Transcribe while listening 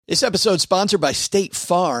This episode is sponsored by State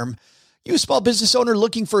Farm. You a small business owner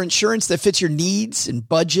looking for insurance that fits your needs and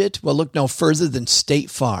budget? Well, look no further than State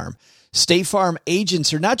Farm. State Farm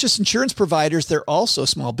agents are not just insurance providers, they're also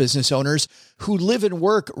small business owners who live and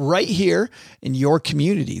work right here in your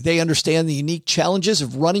community. They understand the unique challenges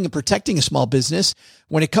of running and protecting a small business.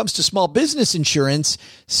 When it comes to small business insurance,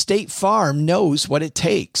 State Farm knows what it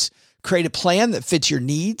takes. Create a plan that fits your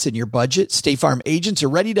needs and your budget. State Farm agents are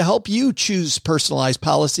ready to help you choose personalized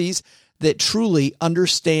policies that truly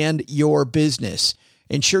understand your business.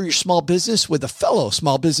 Insure your small business with a fellow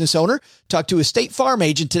small business owner. Talk to a State Farm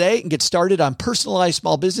agent today and get started on personalized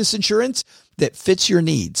small business insurance that fits your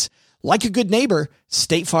needs. Like a good neighbor,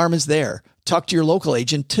 State Farm is there. Talk to your local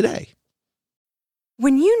agent today.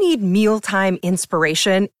 When you need mealtime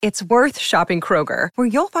inspiration, it's worth shopping Kroger, where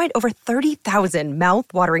you'll find over 30,000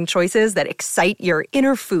 mouth-watering choices that excite your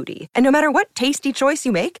inner foodie. And no matter what tasty choice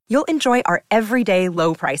you make, you'll enjoy our everyday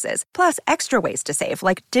low prices, plus extra ways to save,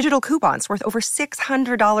 like digital coupons worth over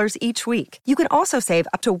 $600 each week. You can also save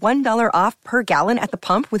up to $1 off per gallon at the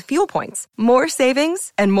pump with fuel points. More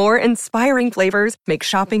savings and more inspiring flavors make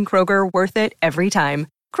shopping Kroger worth it every time.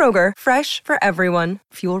 Kroger, fresh for everyone.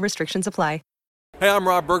 Fuel restrictions apply. Hey, I'm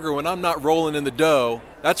Rob Berger. When I'm not rolling in the dough,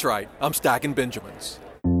 that's right, I'm stacking Benjamins.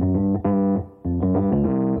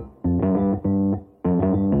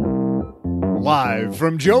 Live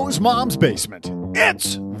from Joe's mom's basement,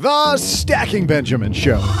 it's the Stacking Benjamin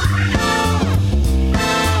Show.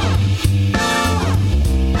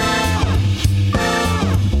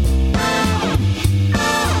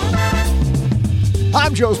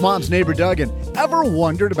 I'm Joe's mom's neighbor, Doug, and ever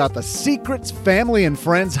wondered about the secrets family and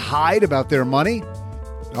friends hide about their money?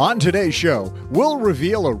 On today's show, we'll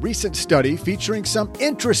reveal a recent study featuring some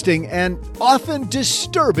interesting and often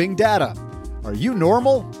disturbing data. Are you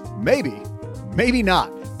normal? Maybe. Maybe not,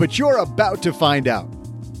 but you're about to find out.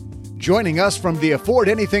 Joining us from the Afford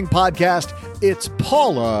Anything podcast, it's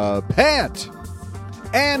Paula Pant.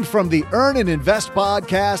 And from the Earn and Invest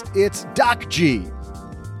podcast, it's Doc G.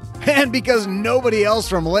 And because nobody else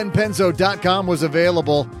from lenpenzo.com was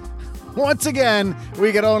available, once again,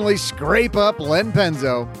 we could only scrape up Len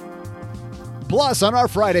Penzo. Plus, on our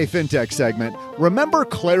Friday FinTech segment, remember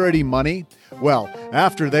Clarity Money? Well,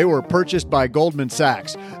 after they were purchased by Goldman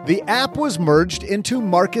Sachs, the app was merged into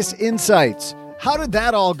Marcus Insights. How did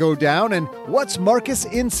that all go down, and what's Marcus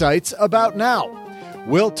Insights about now?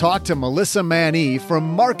 We'll talk to Melissa Manee from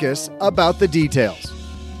Marcus about the details.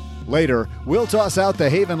 Later, we'll toss out the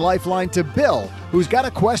Haven Lifeline to Bill, who's got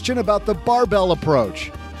a question about the barbell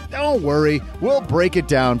approach. Don't worry, we'll break it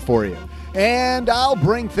down for you. And I'll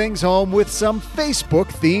bring things home with some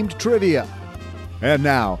Facebook-themed trivia. And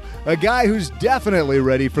now, a guy who's definitely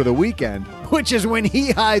ready for the weekend, which is when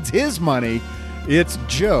he hides his money, it's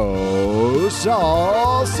Joe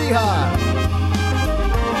Saul-Sehy.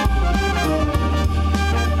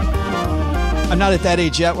 I'm not at that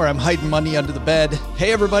age yet where I'm hiding money under the bed.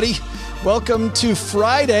 Hey, everybody. Welcome to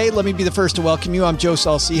Friday. Let me be the first to welcome you. I'm Joe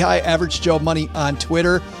Saul-Sehy, Average Joe Money on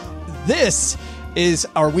Twitter. This is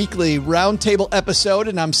our weekly roundtable episode,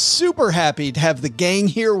 and I'm super happy to have the gang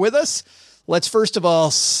here with us. Let's first of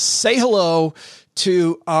all say hello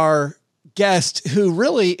to our guest, who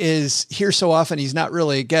really is here so often he's not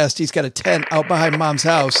really a guest. He's got a tent out behind Mom's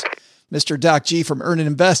house. Mr. Doc G from Earn and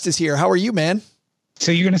Invest is here. How are you, man?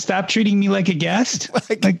 So you're going to stop treating me like a guest?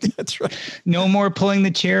 Like, that's right. No more pulling the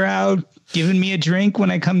chair out, giving me a drink when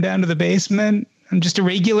I come down to the basement. I'm just a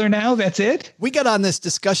regular now. That's it. We got on this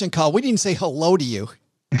discussion call. We didn't say hello to you.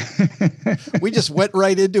 We just went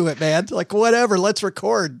right into it, man. Like, whatever. Let's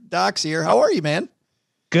record. Doc's here. How are you, man?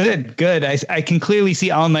 Good. I can clearly see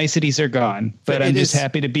all niceties are gone, but I'm just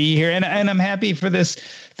happy to be here. And I'm happy for this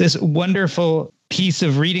wonderful piece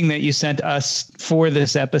of reading that you sent us for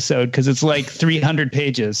this episode, because it's like 300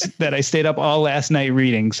 pages that I stayed up all last night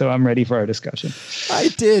reading. So I'm ready for our discussion. I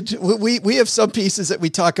did. We have some pieces that we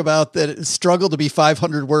talk about that struggle to be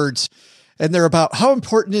 500 words, and they're about how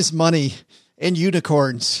important is money and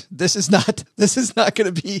unicorns. This is not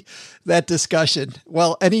going to be that discussion.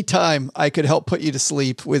 Well, anytime I could help put you to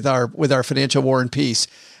sleep with our financial war and peace.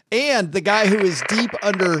 And the guy who is deep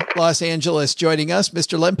under Los Angeles joining us,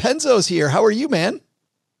 Mr. Len Penzo's here. How are you, man?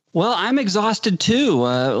 Well, I'm exhausted too.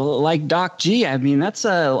 Like Doc G. I mean, that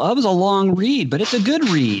was a long read, but it's a good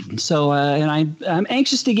read. So, and I'm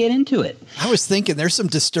anxious to get into it. I was thinking there's some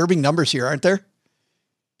disturbing numbers here, aren't there?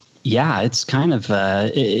 Yeah, it's kind of,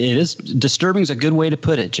 it is disturbing is a good way to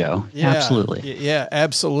put it, Joe. Yeah, absolutely. Yeah,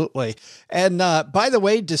 absolutely. And by the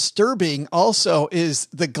way, disturbing also is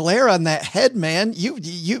the glare on that head, man.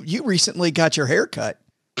 You recently got your hair cut.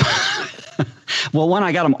 Well, one,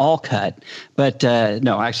 I got them all cut, but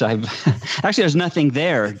no, actually, there's nothing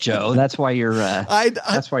there, Joe. That's why you're.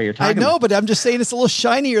 That's why you're talking. I know, but I'm just saying it's a little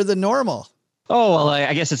shinier than normal. Oh, well,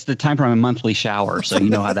 I guess it's the time for my monthly shower, so you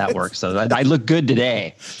know how that works. So I look good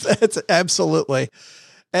today. That's absolutely.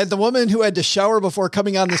 And the woman who had to shower before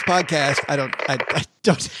coming on this podcast, I don't.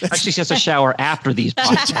 Actually, she has to shower after these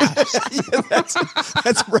podcasts.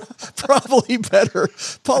 That's probably better.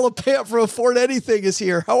 Paula Pant from Afford Anything is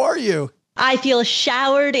here. How are you? I feel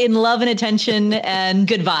showered in love and attention and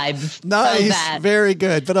good vibes. Nice. Very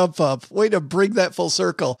good. But up. Way to bring that full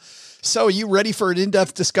circle. So you ready for an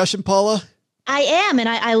in-depth discussion, Paula? I am. And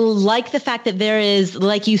I like the fact that there is,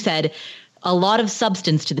 like you said, a lot of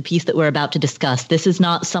substance to the piece that we're about to discuss. This is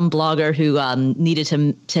not some blogger who needed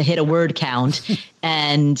to hit a word count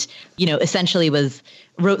and, essentially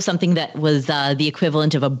wrote something that was the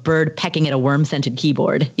equivalent of a bird pecking at a worm-scented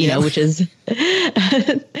keyboard, which is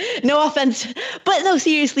no offense. But no,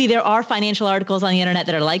 seriously, there are financial articles on the internet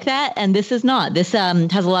that are like that. And this is not. This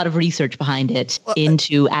has a lot of research behind it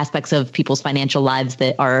into aspects of people's financial lives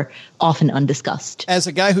that are often undiscussed. As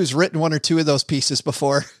a guy who's written one or two of those pieces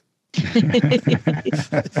before,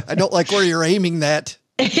 I don't like where you're aiming that.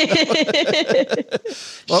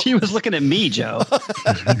 She was looking at me, Joe.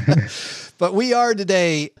 But we are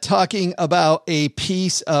today talking about a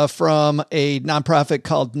piece from a nonprofit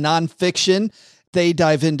called Nonfiction. They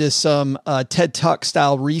dive into some TED Talk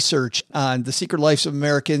style research on the secret lives of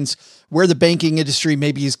Americans, where the banking industry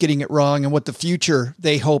maybe is getting it wrong, and what the future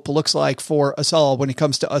they hope looks like for us all when it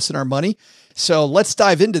comes to us and our money. So let's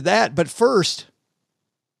dive into that. But first,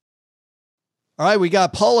 all right, we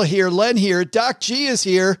got Paula here, Len here, Doc G is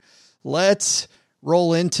here. Let's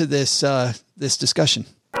roll into this this discussion.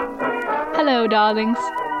 Hello, darlings.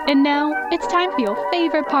 And now it's time for your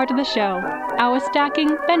favorite part of the show, our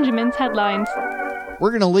Stacking Benjamin's headlines. We're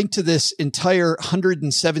going to link to this entire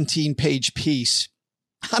 117-page piece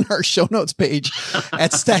on our show notes page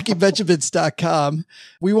at stackingbenjamins.com.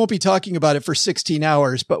 We won't be talking about it for 16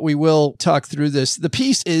 hours, but we will talk through this. The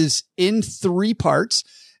piece is in 3 parts.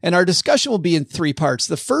 And our discussion will be in 3 parts.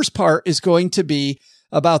 The first part is going to be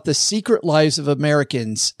about the secret lives of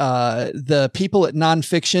Americans. The people at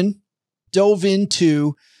Nonfiction dove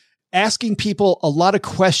into asking people a lot of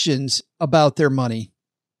questions about their money.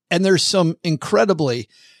 And there's some incredibly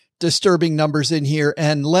disturbing numbers in here.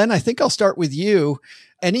 And Len, I think I'll start with you.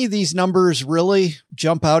 Any of these numbers really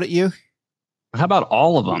jump out at you? How about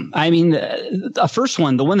all of them? I mean, the first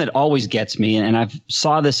one, the one that always gets me, and I've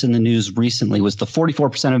saw this in the news recently, was the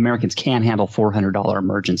 44% of Americans can't handle $400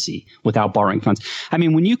 emergency without borrowing funds. I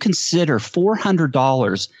mean, when you consider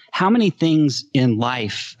 $400, how many things in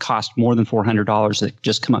life cost more than $400 that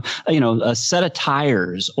just come up? A set of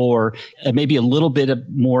tires, or maybe a little bit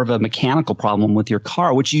more of a mechanical problem with your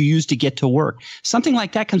car, which you use to get to work. Something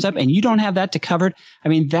like that comes up and you don't have that to covered. I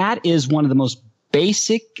mean, that is one of the most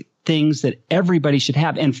basic things that everybody should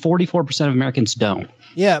have, and 44% of Americans don't.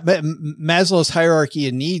 Yeah, but Maslow's hierarchy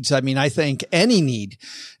of needs, I mean, I think any need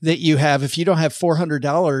that you have, if you don't have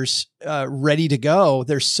 $400 ready to go,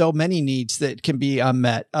 there's so many needs that can be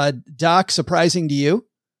unmet. Doc, surprising to you?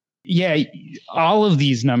 Yeah, all of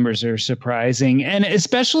these numbers are surprising, and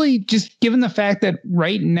especially just given the fact that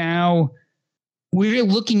right now we're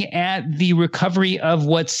looking at the recovery of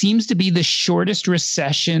what seems to be the shortest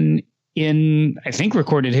recession in, I think,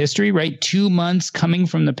 recorded history, right? 2 months coming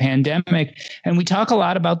from the pandemic. And we talk a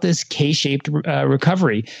lot about this K-shaped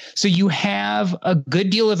recovery. So you have a good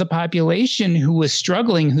deal of the population who was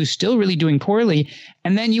struggling, who's still really doing poorly.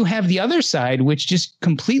 And then you have the other side, which just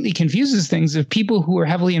completely confuses things, of people who are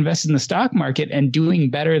heavily invested in the stock market and doing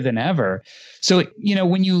better than ever. So,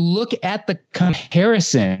 when you look at the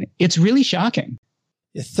comparison, it's really shocking.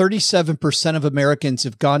 37% of Americans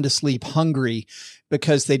have gone to sleep hungry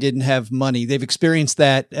because they didn't have money. They've experienced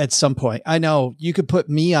that at some point. I know you could put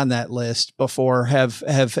me on that list before. Have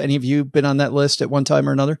any of you been on that list at one time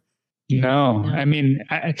or another? No, I mean,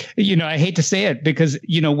 I hate to say it because,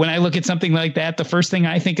 when I look at something like that, the first thing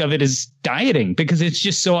I think of it is dieting, because it's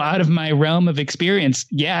just so out of my realm of experience.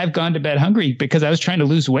 Yeah, I've gone to bed hungry because I was trying to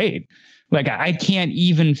lose weight. Like, I can't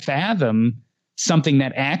even fathom something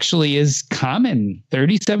that actually is common.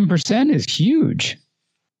 37% is huge.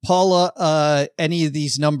 Paula, any of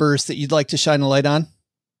these numbers that you'd like to shine a light on?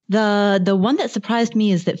 The one that surprised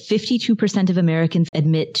me is that 52% of Americans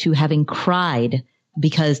admit to having cried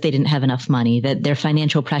because they didn't have enough money, that their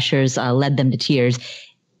financial pressures led them to tears,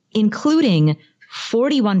 including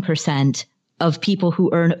 41% of people who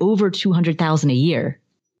earn over $200,000 a year.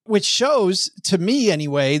 Which shows, to me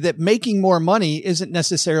anyway, that making more money isn't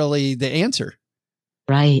necessarily the answer.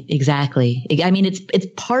 Right. Exactly. I mean, it's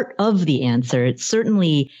part of the answer. It's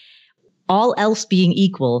certainly, all else being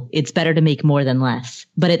equal, it's better to make more than less.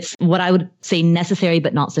 But it's what I would say necessary,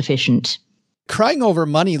 but not sufficient. Crying over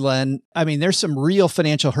money, Len. I mean, there's some real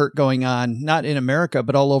financial hurt going on, not in America,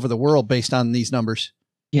 but all over the world based on these numbers.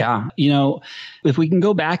 Yeah. If we can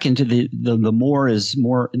go back into the more is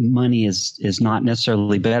more money is not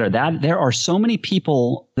necessarily better, that there are so many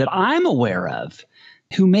people that I'm aware of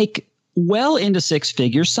who make well into six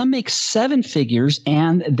figures. Some make seven figures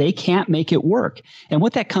and they can't make it work. And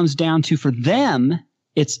what that comes down to for them,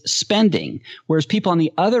 it's spending. Whereas people on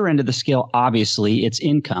the other end of the scale, obviously it's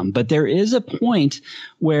income. But there is a point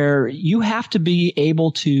where you have to be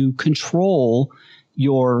able to control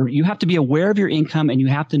you have to be aware of your income and you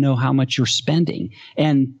have to know how much you're spending.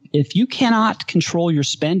 And if you cannot control your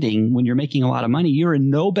spending when you're making a lot of money, you're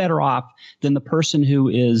no better off than the person who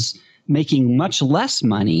is making much less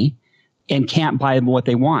money and can't buy what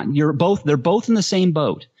they want. They're both in the same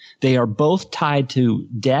boat. They are both tied to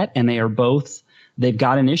debt and they've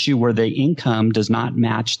got an issue where the income does not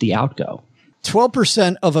match the outgo.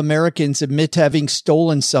 12% of Americans admit to having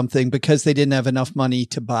stolen something because they didn't have enough money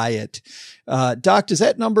to buy it. Doc, does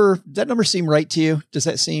that number seem right to you? Does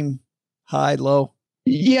that seem high, low?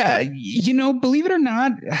 Yeah. Believe it or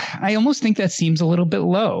not, I almost think that seems a little bit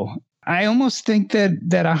low. I almost think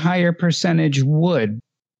that a higher percentage would.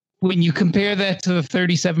 When you compare that to the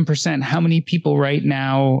 37%, how many people right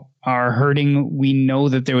now are hurting? We know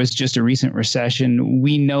that there was just a recent recession.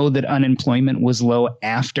 We know that unemployment was low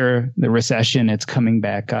after the recession. It's coming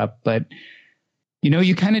back up. But,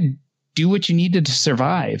 you kind of do what you needed to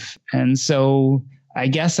survive. And so I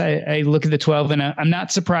guess I look at the 12 and I'm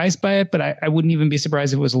not surprised by it, but I wouldn't even be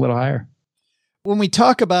surprised if it was a little higher. When we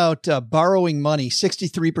talk about borrowing money,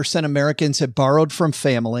 63% Americans have borrowed from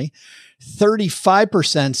family.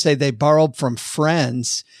 35% say they borrowed from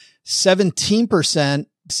friends. 17%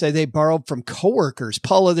 say they borrowed from coworkers.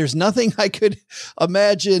 Paula, there's nothing I could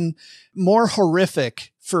imagine more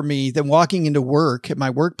horrific for me than walking into work at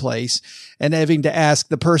my workplace and having to ask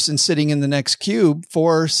the person sitting in the next cube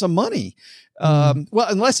for some money. Well,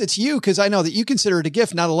 unless it's you, because I know that you consider it a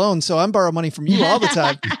gift, not a loan. So I'm borrowing money from you all the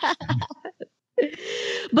time.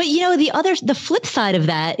 But the flip side of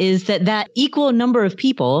that is that equal number of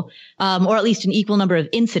people, or at least an equal number of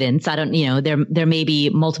incidents, there may be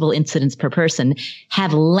multiple incidents per person,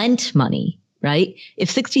 have lent money, right? If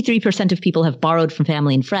 63% of people have borrowed from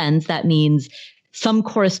family and friends, that means some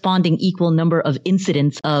corresponding equal number of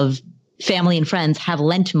incidents of family and friends have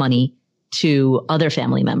lent money to other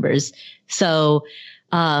family members. So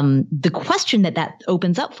the question that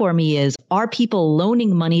opens up for me is, are people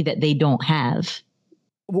loaning money that they don't have?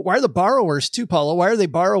 Why are the borrowers too, Paula? Why are they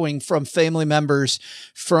borrowing from family members,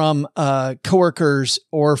 from coworkers,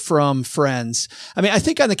 or from friends? I mean, I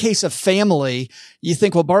think on the case of family, you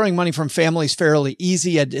think, well, borrowing money from family is fairly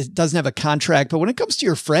easy. It doesn't have a contract. But when it comes to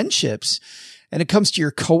your friendships and it comes to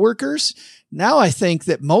your coworkers, now I think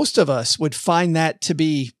that most of us would find that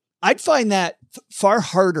I'd find that far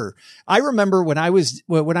harder. I remember when I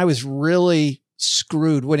was really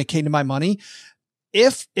screwed when it came to my money.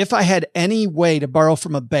 If I had any way to borrow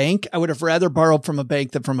from a bank, I would have rather borrowed from a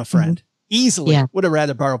bank than from a friend. Mm-hmm. Easily would have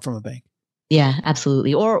rather borrowed from a bank. Yeah,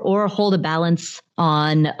 absolutely. Or hold a balance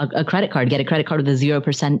on a credit card, get a credit card with a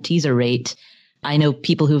 0% teaser rate. I know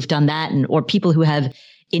people who've done that or people who have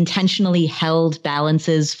intentionally held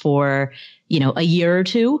balances for, a year or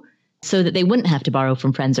two so that they wouldn't have to borrow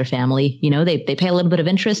from friends or family. They pay a little bit of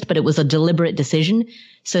interest, but it was a deliberate decision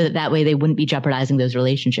so that way they wouldn't be jeopardizing those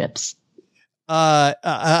relationships.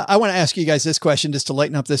 I want to ask you guys this question just to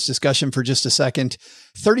lighten up this discussion for just a second.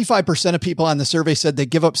 35% of people on the survey said they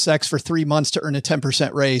give up sex for 3 months to earn a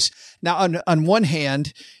 10% raise. Now, on one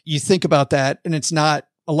hand, you think about that and it's not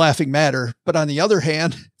a laughing matter. But on the other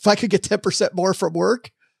hand, if I could get 10% more from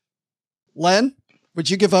work, Len, would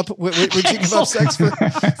you give up? Would you give up sex for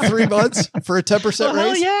 3 months for a 10%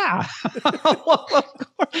 raise? Yeah.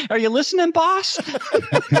 Are you listening, boss?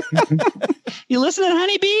 You listening,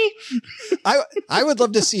 honeybee? I would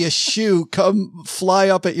love to see a shoe come fly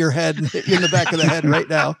up at your head and hit you in the back of the head right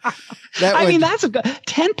now. That's a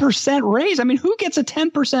 10% raise. I mean, who gets a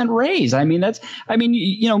 10% raise?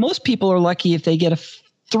 Most people are lucky if they get a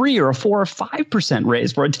 3 or a 4 or 5%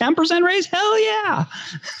 raise. For a 10% raise, hell yeah.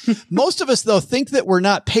 Most of us, though, think that we're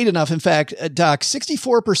not paid enough. In fact, Doc,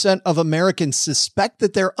 64% of Americans suspect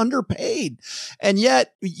that they're underpaid. And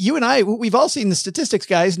yet you and I, we've all seen the statistics,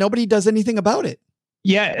 guys. Nobody does anything about it.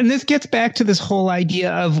 Yeah. And this gets back to this whole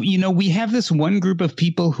idea of, we have this one group of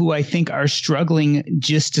people who I think are struggling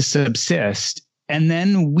just to subsist. And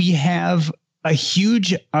then we have a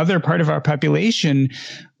huge other part of our population,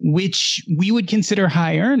 which we would consider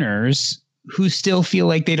high earners, who still feel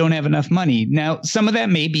like they don't have enough money. Now, some of that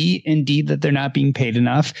may be indeed that they're not being paid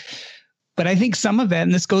enough. But I think some of that,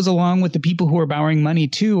 and this goes along with the people who are borrowing money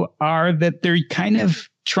too, are that they're kind of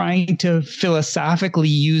trying to philosophically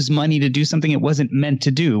use money to do something it wasn't meant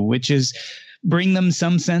to do, which is bring them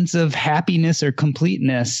some sense of happiness or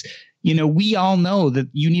completeness. You know, we all know that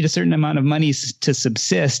you need a certain amount of money to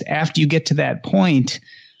subsist. After you get to that point,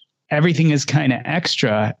 everything is kind of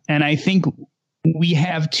extra. And I think we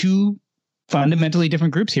have two fundamentally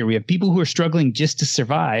different groups here. We have people who are struggling just to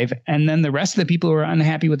survive. And then the rest of the people who are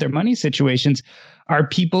unhappy with their money situations are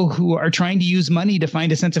people who are trying to use money to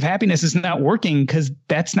find a sense of happiness. It's not working because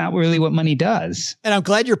that's not really what money does. And I'm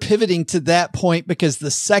glad you're pivoting to that point, because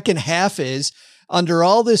the second half is, under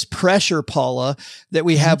all this pressure, Paula, that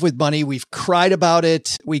we have with money, we've cried about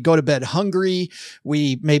it. We go to bed hungry.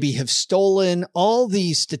 We maybe have stolen all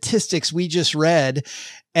these statistics we just read.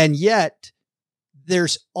 And yet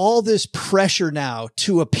there's all this pressure now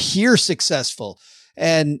to appear successful,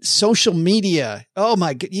 and social media. Oh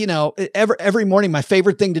my God. You know, every morning, my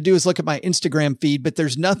favorite thing to do is look at my Instagram feed, but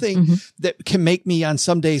there's nothing that can make me on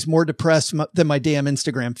some days more depressed than my damn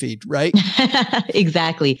Instagram feed. Right.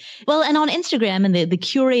 Exactly. Well, and on Instagram and the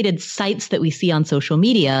curated sites that we see on social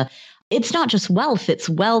media, it's not just wealth, it's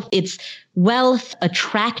wealth,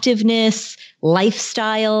 attractiveness,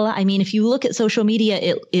 lifestyle. I mean, if you look at social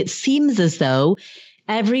media, it seems as though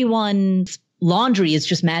everyone's laundry is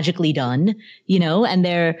just magically done, you know, and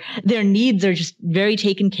their needs are just very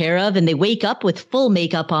taken care of, and they wake up with full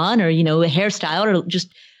makeup on, or, you know, a hairstyle, or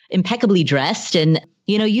just impeccably dressed. And,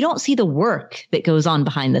 you know, you don't see the work that goes on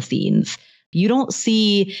behind the scenes. You don't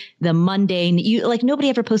see the mundane, nobody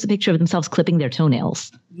ever posts a picture of themselves clipping their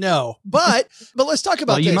toenails. No, but let's talk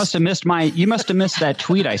about this. You must have missed that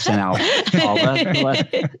tweet I sent out.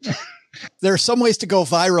 There are some ways to go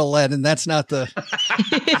viral, Len, and that's not the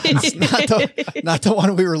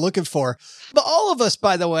one we were looking for. But all of us,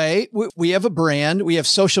 by the way, we have a brand, we have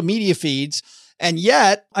social media feeds, and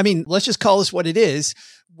yet, I mean, let's just call this what it is.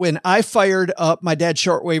 When I fired up my dad's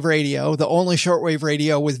shortwave radio, the only shortwave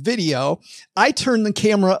radio with video, I turned the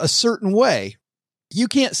camera a certain way. You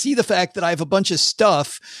can't see the fact that I have a bunch of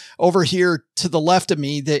stuff over here to the left of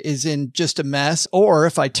me that is in just a mess. Or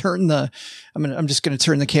if I turn I'm just going to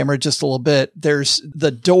turn the camera just a little bit. There's the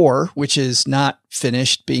door, which is not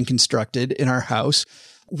finished being constructed in our house.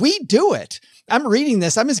 We do it. I'm reading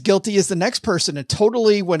this. I'm as guilty as the next person. And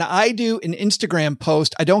totally, when I do an Instagram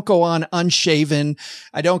post, I don't go on unshaven.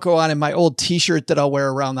 I don't go on in my old t-shirt that I'll wear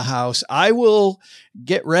around the house. I will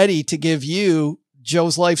get ready to give you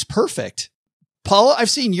Joe's Life's Perfect. Paula, I've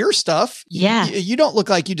seen your stuff. Yeah. You don't look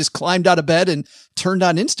like you just climbed out of bed and turned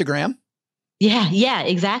on Instagram. Yeah,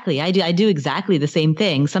 exactly. I do exactly the same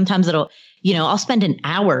thing. Sometimes I'll spend an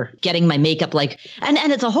hour getting my makeup and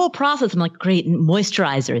it's a whole process. I'm like, great,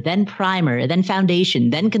 moisturizer, then primer, then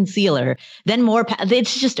foundation, then concealer, then more.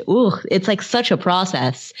 It's just, it's like such a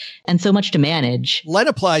process and so much to manage. Len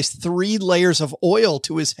applies 3 layers of oil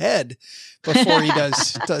to his head before he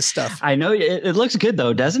does stuff. I know it looks good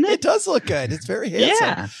though, doesn't it? It does look good. It's very handsome.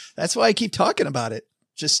 Yeah. That's why I keep talking about it.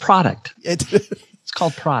 Just product. It's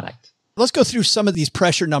called product. Let's go through some of these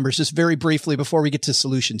pressure numbers just very briefly before we get to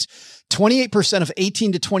solutions. 28% of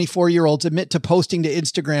 18 to 24-year-olds admit to posting to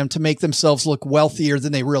Instagram to make themselves look wealthier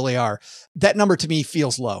than they really are. That number to me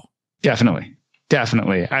feels low. Definitely.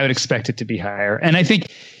 I would expect it to be higher. And I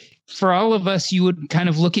think for all of us, you would kind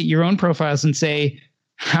of look at your own profiles and say,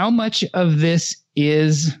 how much of this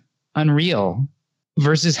is unreal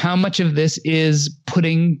versus how much of this is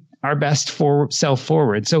putting our best self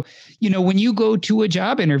forward. So, when you go to a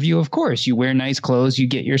job interview, of course, you wear nice clothes, you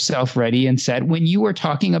get yourself ready and set. When you are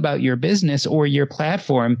talking about your business or your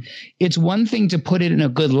platform, it's one thing to put it in a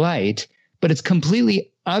good light, but it's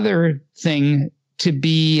completely other thing to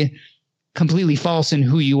be completely false in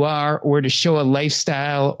who you are, or to show a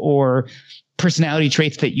lifestyle or personality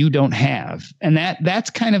traits that you don't have. And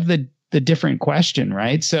that's kind of the different question,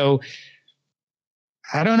 right? So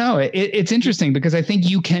I don't know. It's interesting because I think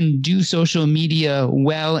you can do social media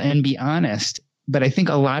well and be honest, but I think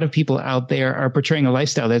a lot of people out there are portraying a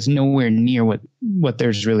lifestyle that's nowhere near what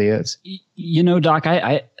theirs really is. Doc,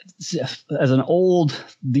 I as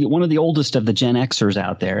one of the oldest of the Gen Xers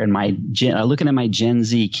out there, and looking at my Gen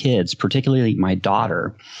Z kids, particularly my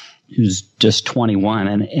daughter, who's just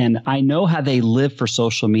 21, and I know how they live for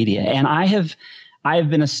social media, and I have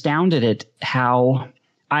been astounded at how.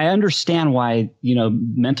 I understand why,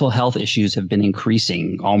 mental health issues have been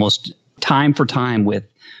increasing almost time for time with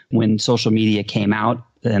when social media came out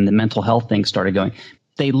and the mental health thing started going.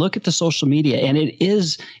 they look at the social media and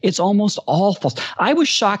it's almost all false. I was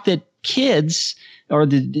shocked that kids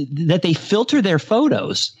that they filter their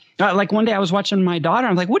photos. Like one day I was watching my daughter.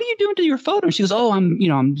 I'm like, what are you doing to your photo? She goes, oh,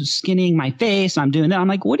 I'm skinning my face. I'm doing that. I'm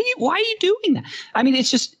like, why are you doing that? I mean,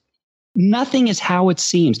 it's just, nothing is how it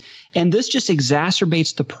seems. And this just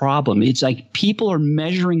exacerbates the problem. It's like people are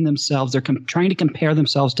measuring themselves. They're trying to compare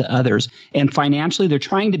themselves to others. And financially, they're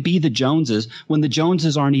trying to be the Joneses when the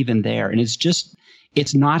Joneses aren't even there. And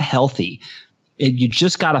it's not healthy. You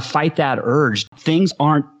just got to fight that urge. Things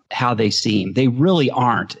aren't how they seem. They really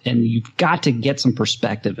aren't. And you've got to get some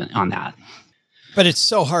perspective on that. But it's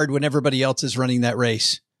so hard when everybody else is running that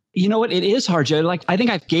race. You know what? It is hard, Joe. Like, I think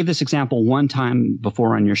I gave this example one time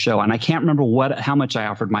before on your show, and I can't remember how much I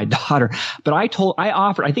offered my daughter, but I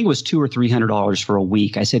offered, I think it was $200 or $300 for a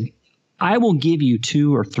week. I said, I will give you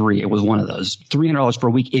 2 or 3. It was one of those $300 for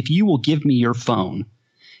a week. If you will give me your phone,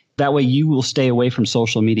 that way you will stay away from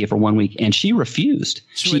social media for 1 week. And she refused.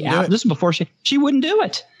 This is before she wouldn't do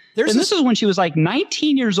it. This is when she was like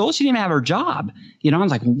 19 years old. She didn't even have her job. I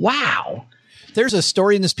was like, wow. There's a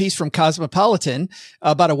story in this piece from Cosmopolitan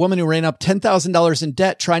about a woman who ran up $10,000 in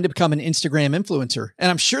debt trying to become an Instagram influencer. And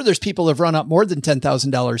I'm sure there's people who have run up more than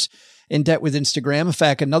 $10,000 in debt with Instagram. In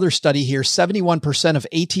fact, another study here, 71% of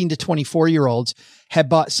 18 to 24-year-olds had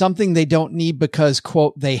bought something they don't need because,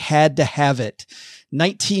 quote, they had to have it.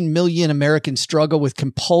 19 million Americans struggle with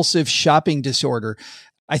compulsive shopping disorder.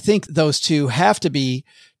 I think those two have to be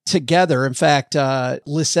together. In fact,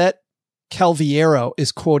 Lisette Calviero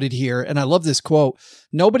is quoted here, and I love this quote.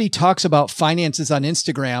 Nobody talks about finances on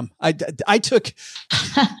Instagram. I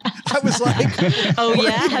was like, oh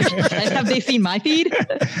yeah, have they seen my feed?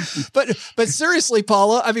 But seriously,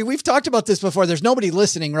 Paula, I mean, we've talked about this before. There's nobody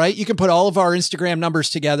listening, right? You can put all of our Instagram numbers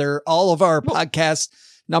together, all of our podcast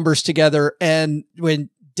numbers together, and when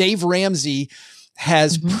Dave Ramsey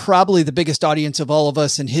has probably the biggest audience of all of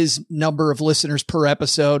us, and his number of listeners per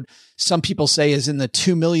episode, some people say, is in the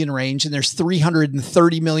 2 million range, and there's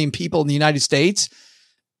 330 million people in the United States.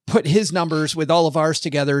 Put his numbers with all of ours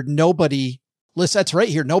together. That's right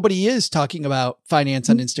here. Nobody is talking about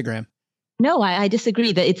finance on Instagram. No, I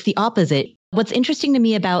disagree that it's the opposite. What's interesting to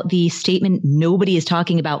me about the statement, nobody is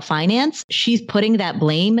talking about finance, she's putting that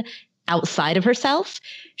blame outside of herself.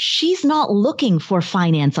 She's not looking for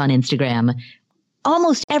finance on Instagram.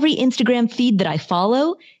 Almost every Instagram feed that I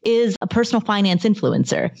follow is a personal finance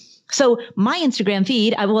influencer. So my Instagram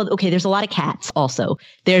feed, there's a lot of cats also.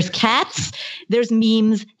 There's cats, there's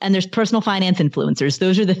memes, and there's personal finance influencers.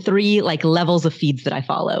 Those are the 3 levels of feeds that I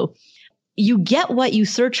follow. You get what you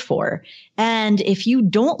search for. And if you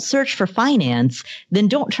don't search for finance, then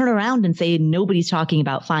don't turn around and say nobody's talking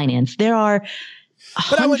about finance. There are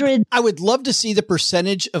hundreds. I would love to see the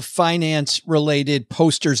percentage of finance related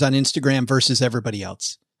posters on Instagram versus everybody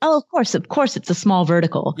else. Oh, of course, it's a small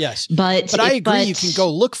vertical. Yes. But I agree. You can go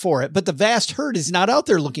look for it, but the vast herd is not out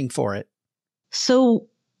there looking for it. So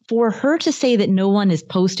for her to say that no one is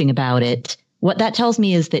posting about it, what that tells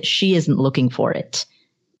me is that she isn't looking for it.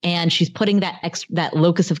 And she's putting that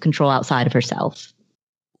locus of control outside of herself.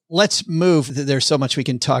 Let's move. There's so much we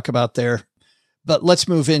can talk about there. But let's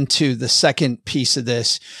move into the second piece of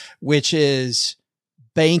this, which is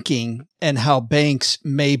banking and how banks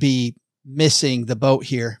may be missing the boat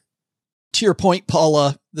here. To your point,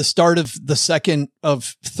 Paula, the start of the second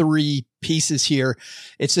of 3 pieces here,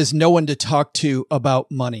 it says no one to talk to about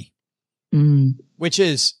money, which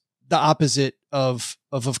is the opposite of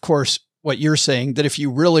course, what you're saying, that if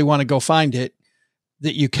you really want to go find it,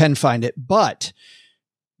 that you can find it. But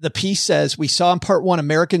the piece says, we saw in part 1,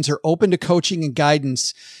 Americans are open to coaching and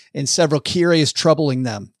guidance in several key areas troubling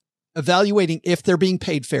them, evaluating if they're being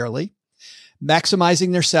paid fairly,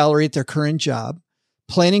 maximizing their salary at their current job,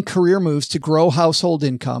 planning career moves to grow household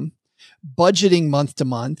income, budgeting month to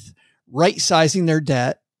month, right-sizing their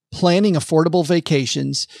debt, planning affordable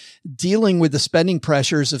vacations, dealing with the spending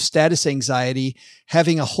pressures of status anxiety,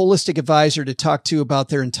 having a holistic advisor to talk to about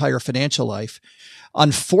their entire financial life.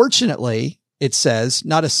 Unfortunately, it says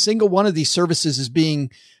not a single one of these services is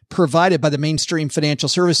being provided by the mainstream financial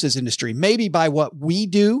services industry, maybe by what we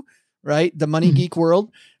do, right? The money geek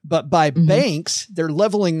world, but by banks, they're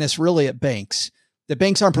leveling this really at banks. The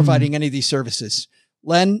banks aren't providing any of these services.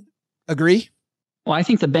 Len, agree? Well, I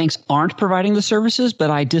think the banks aren't providing the services,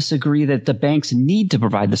 but I disagree that the banks need to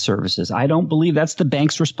provide the services. I don't believe that's the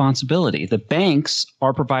bank's responsibility. The banks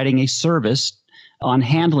are providing a service on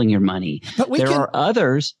handling your money. But there are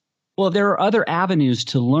others. Well, there are other avenues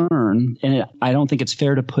to learn, and I don't think it's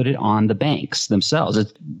fair to put it on the banks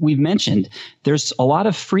themselves. We've mentioned there's a lot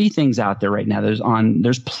of free things out there right now.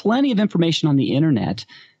 There's plenty of information on the internet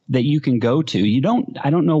that you can go to. I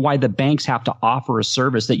don't know why the banks have to offer a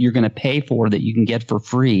service that you're going to pay for that you can get for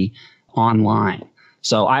free online.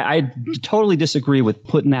 So I totally disagree with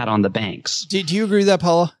putting that on the banks. Do you agree with that,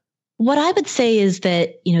 Paula? What I would say is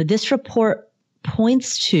that, this report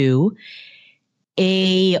points to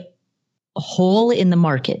a hole in the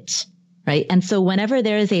market, right? And so whenever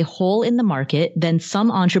there is a hole in the market, then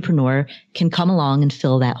some entrepreneur can come along and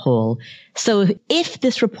fill that hole. So if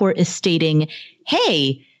this report is stating,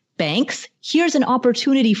 hey, banks, here's an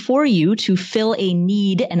opportunity for you to fill a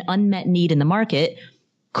need, an unmet need in the market,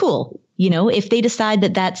 cool. If they decide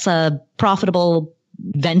that that's a profitable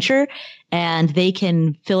venture and they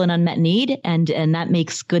can fill an unmet need and that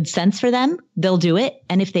makes good sense for them, they'll do it.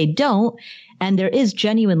 And if they don't, and there is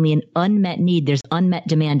genuinely an unmet need, there's unmet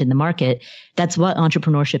demand in the market, that's what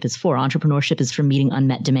entrepreneurship is for. Entrepreneurship is for meeting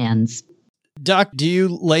unmet demands. Doc, do you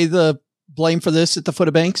lay the blame for this at the foot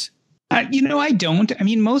of banks? I don't. I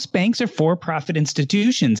mean, most banks are for-profit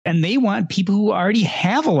institutions, and they want people who already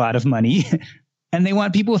have a lot of money, and they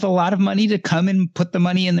want people with a lot of money to come and put the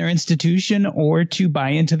money in their institution or to buy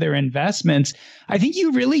into their investments. I think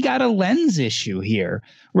you really got a lens issue here,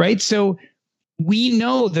 right? So we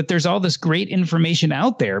know that there's all this great information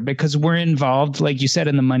out there because we're involved, like you said,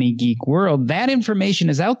 in the money geek world. That information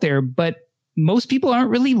is out there, but most people aren't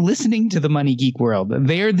really listening to the money geek world.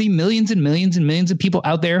 They're the millions and millions and millions of people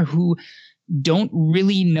out there who don't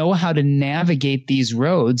really know how to navigate these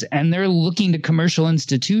roads, and they're looking to commercial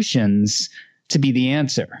institutions to be the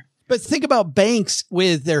answer. But think about banks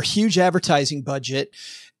with their huge advertising budget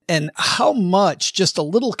and how much just a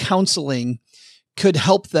little counseling could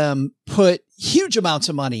help them put huge amounts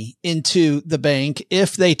of money into the bank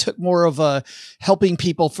if they took more of a helping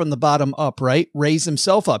people from the bottom up, right? Raise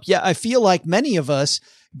themselves up. Yeah, I feel like many of us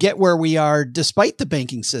get where we are despite the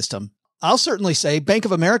banking system. I'll certainly say Bank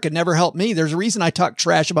of America never helped me. There's a reason I talk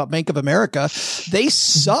trash about Bank of America. They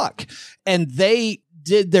suck, and they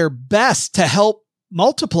did their best to help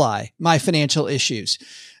multiply my financial issues.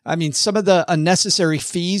 I mean, some of the unnecessary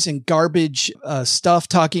fees and garbage stuff,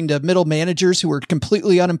 talking to middle managers who were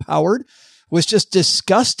completely unempowered, was just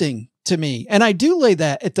disgusting to me. And I do lay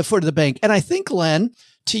that at the foot of the bank. And I think, Len,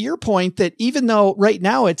 to your point, that even though right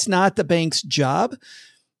now it's not the bank's job,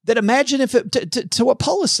 that imagine if it, to what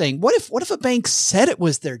Paul is saying, what if a bank said it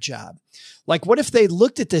was their job? Like, what if they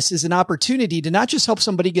looked at this as an opportunity to not just help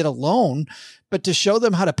somebody get a loan, but to show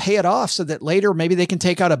them how to pay it off so that later maybe they can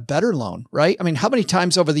take out a better loan, right? I mean, how many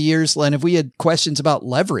times over the years, Len, have we had questions about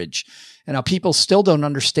leverage and how people still don't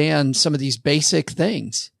understand some of these basic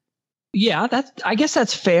things? Yeah, I guess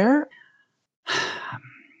that's fair.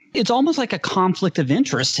 It's almost like a conflict of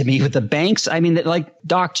interest to me with the banks. I mean, like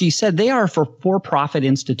Doc G said, they are a for-profit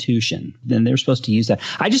institution. Then they're supposed to use that.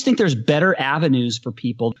 I just think there's better avenues for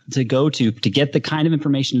people to go to get the kind of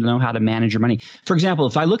information to know how to manage your money. For example,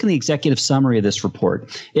 if I look in the executive summary of this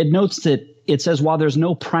report, it notes that it says, while there's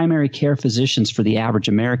no primary care physicians for the average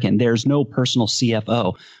American, there's no personal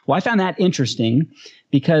CFO. Well, I found that interesting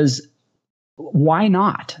because why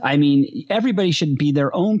not? I mean, everybody should be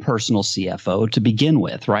their own personal CFO to begin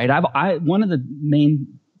with, right? One of the main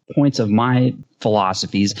points of my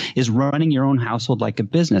philosophies is running your own household like a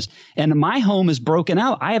business. And my home is broken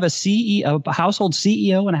out. I have a household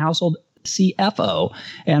CEO and a household CFO,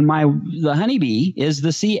 and the honeybee is the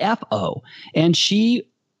CFO, and she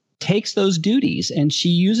takes those duties and she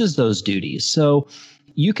uses those duties. So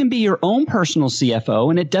you can be your own personal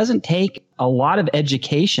CFO, and it doesn't take a lot of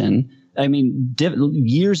education. I mean,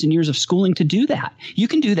 years and years of schooling to do that. You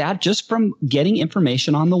can do that just from getting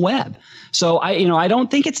information on the web. So I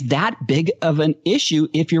don't think it's that big of an issue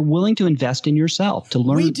if you're willing to invest in yourself to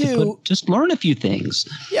learn. Just learn a few things.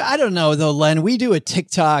 Yeah, I don't know though, Len. We do a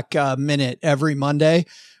TikTok minute every Monday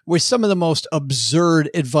with some of the most absurd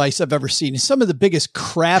advice I've ever seen. Some of the biggest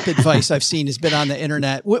crap advice I've seen has been on the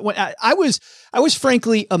internet. I was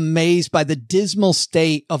frankly amazed by the dismal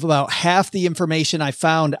state of about half the information I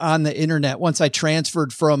found on the internet once I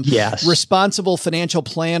transferred from responsible financial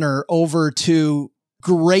planner over to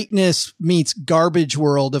greatness meets garbage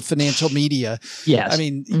world of financial media. Yes. I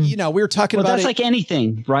mean, we were talking about that's like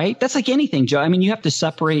anything, right? That's like anything, Joe. I mean, you have to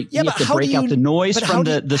separate, you have to break out the noise from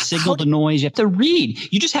the signal to noise. You have to read.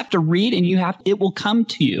 You just have to read, and it will come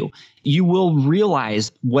to you. You will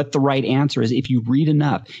realize what the right answer is if you read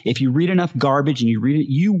enough. If you read enough garbage and you read it,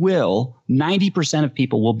 90% of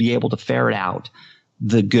people will be able to ferret out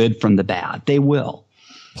the good from the bad. They will.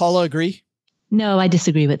 Paula, agree? No, I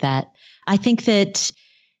disagree with that. I think that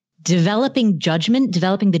developing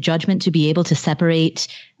the judgment to be able to separate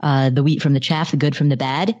the wheat from the chaff, the good from the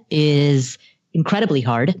bad, is incredibly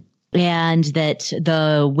hard. and that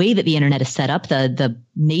the way that the internet is set up, the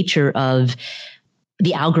nature of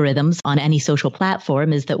the algorithms on any social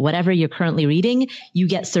platform is that whatever you're currently reading, you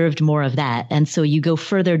get served more of that. And so you go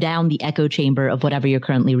further down the echo chamber of whatever you're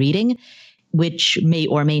currently reading, which may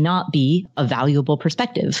or may not be a valuable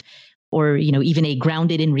perspective, or, even a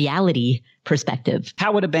grounded in reality perspective.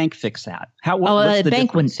 How would a bank fix that? A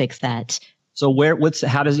bank wouldn't fix that. So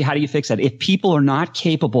how do you fix that? If people are not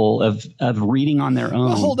capable of reading on their own,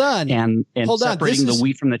 well, hold on. and separating the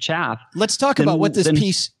wheat from the chaff. Let's talk about what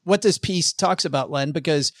this piece talks about, Len,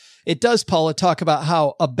 because it does, Paula, talk about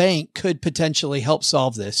how a bank could potentially help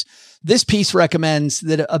solve this. This piece recommends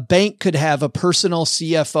that a bank could have a personal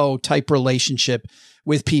CFO type relationship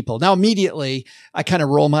with people. Now, immediately, I kind of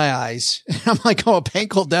roll my eyes. I'm like, a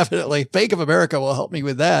bank will definitely, Bank of America will help me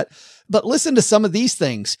with that. But listen to some of these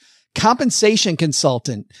things. Compensation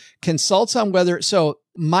consultant consults on so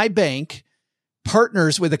my bank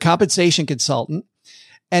partners with a compensation consultant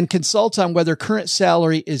and consults on whether current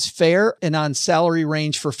salary is fair and on salary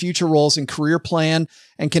range for future roles and career plan,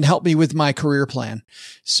 and can help me with my career plan.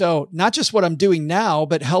 So not just what I'm doing now,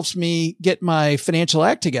 but helps me get my financial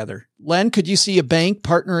act together. Len, could you see a bank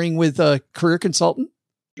partnering with a career consultant?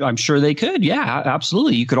 I'm sure they could. Yeah,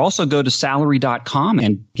 absolutely. You could also go to salary.com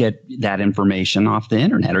and get that information off the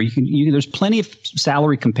internet, or there's plenty of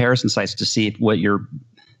salary comparison sites to see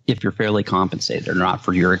if you're fairly compensated or not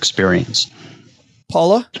for your experience.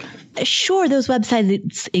 Paula? Sure, those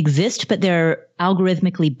websites exist, but they're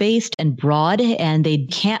algorithmically based and broad, and they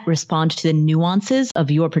can't respond to the nuances of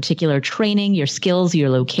your particular training, your skills, your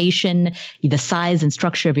location, the size and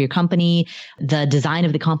structure of your company, the design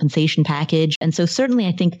of the compensation package. And so certainly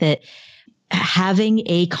I think that having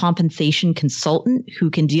a compensation consultant who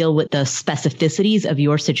can deal with the specificities of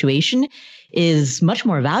your situation is much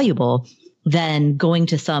more valuable than going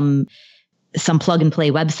to some plug and play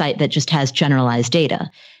website that just has generalized data.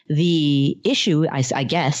 The issue, I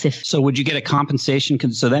guess, so would you get a compensation?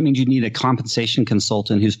 So that means you need a compensation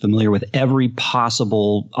consultant who's familiar with every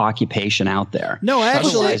possible occupation out there. No,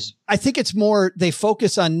 actually, I think it's more they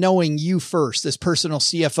focus on knowing you first. This personal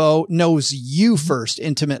CFO knows you first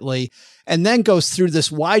intimately, and then goes through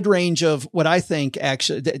this wide range of what I think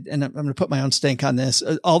actually, and I'm going to put my own stink on this,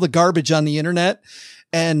 all the garbage on the internet,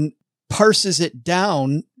 and pares it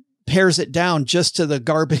down just to the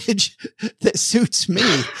garbage that suits me.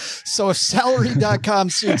 So if salary.com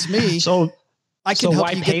suits me, I can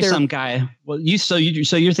help you get there. Some guy? Well, so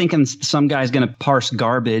you're thinking some guy's going to parse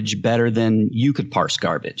garbage better than you could parse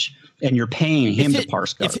garbage, and you're paying him to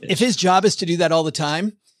parse garbage. If his job is to do that all the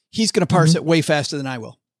time, he's going to parse it way faster than I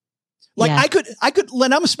will. Like I could,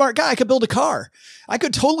 Len, I'm a smart guy. I could build a car. I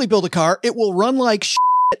could totally build a car. It will run like shit.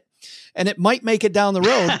 And it might make it down the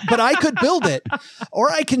road, but I could build it.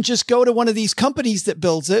 Or I can just go to one of these companies that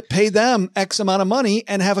builds it, pay them X amount of money,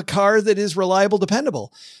 and have a car that is reliable,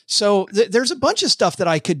 dependable. So there's a bunch of stuff that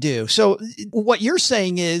I could do. So what you're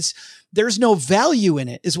saying is there's no value in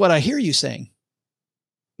it, is what I hear you saying.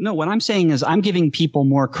 No, what I'm saying is I'm giving people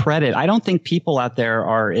more credit. I don't think people out there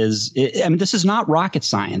this is not rocket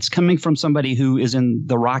science. Coming from somebody who is in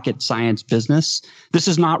the rocket science business, this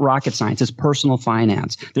is not rocket science. It's personal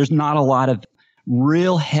finance. There's not a lot of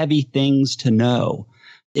real heavy things to know.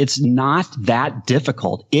 It's not that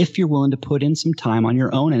difficult if you're willing to put in some time on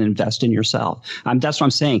your own and invest in yourself. That's what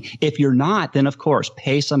I'm saying. If you're not, then of course,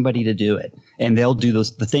 pay somebody to do it. And they'll do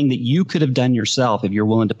the thing that you could have done yourself if you're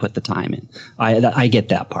willing to put the time in. I get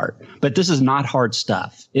that part. But this is not hard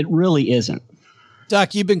stuff. It really isn't.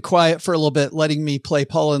 Doc, you've been quiet for a little bit, letting me play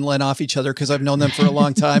Paul and Len off each other because I've known them for a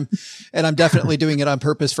long time, and I'm definitely doing it on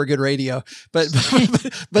purpose for good radio. But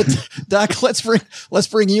Doc, let's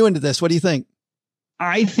bring you into this. What do you think?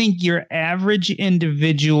 I think your average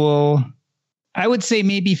individual, I would say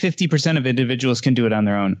maybe 50% of individuals can do it on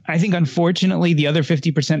their own. I think, unfortunately, the other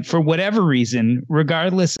 50%, for whatever reason,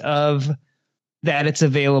 regardless of that it's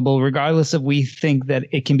available, regardless of we think that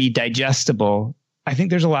it can be digestible, I think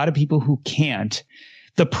there's a lot of people who can't.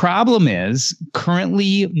 The problem is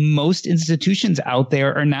currently most institutions out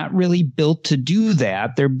there are not really built to do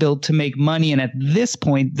that. They're built to make money. And at this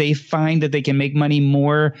point, they find that they can make money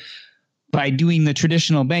more by doing the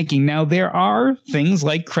traditional banking. Now, there are things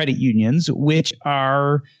like credit unions, which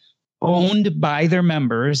are owned by their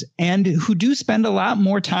members and who do spend a lot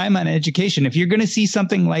more time on education. If you're going to see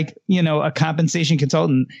something like, a compensation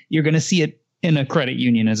consultant, you're going to see it in a credit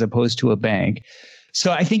union as opposed to a bank.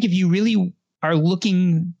 So I think if you really are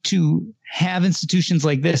looking to have institutions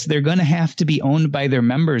like this, they're going to have to be owned by their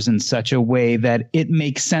members in such a way that it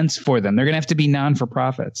makes sense for them. They're going to have to be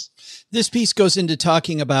non-for-profits. This piece goes into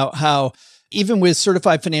talking about how even with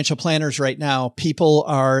certified financial planners right now,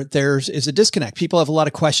 there is a disconnect. People have a lot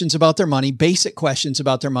of questions about their money, basic questions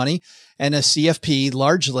about their money. And a CFP,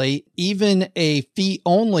 largely, even a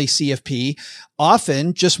fee-only CFP,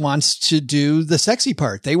 often just wants to do the sexy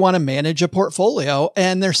part. They want to manage a portfolio,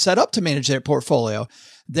 and they're set up to manage their portfolio.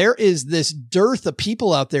 There is this dearth of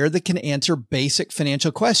people out there that can answer basic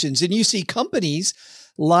financial questions. And you see companies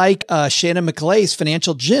like Shannon McLay's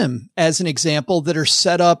Financial Gym, as an example, that are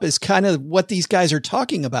set up as kind of what these guys are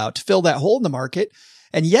talking about to fill that hole in the market.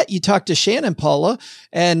 And yet you talk to Shannon, Paula,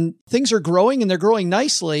 and things are growing and they're growing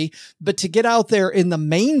nicely. But to get out there in the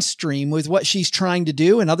mainstream with what she's trying to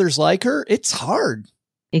do and others like her, it's hard.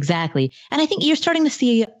 Exactly. And I think you're starting to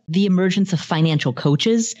see the emergence of financial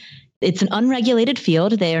coaches. It's an unregulated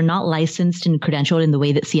field. They are not licensed and credentialed in the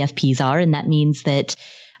way that CFPs are. And that means that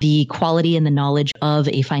the quality and the knowledge of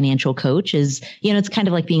a financial coach is, it's kind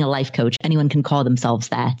of like being a life coach. Anyone can call themselves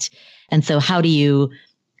that. And so how do you,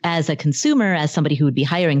 as a consumer, as somebody who would be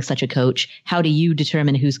hiring such a coach, how do you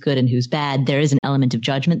determine who's good and who's bad? There is an element of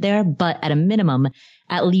judgment there, but at a minimum,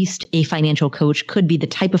 at least a financial coach could be the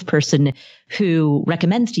type of person who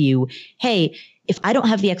recommends to you, hey, if I don't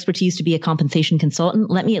have the expertise to be a compensation consultant,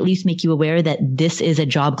 let me at least make you aware that this is a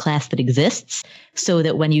job class that exists, so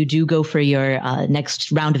that when you do go for your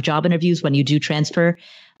next round of job interviews, when you do transfer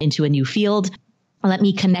into a new field, let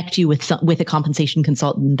me connect you with a compensation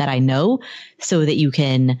consultant that I know, so that you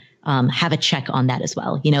can have a check on that as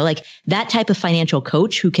well. Like that type of financial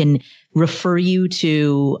coach who can refer you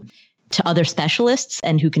to other specialists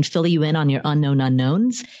and who can fill you in on your unknown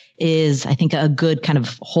unknowns is, I think, a good kind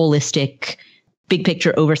of holistic, big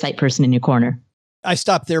picture oversight person in your corner. I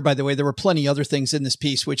stopped there, by the way. There were plenty other things in this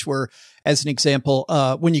piece, which were, as an example,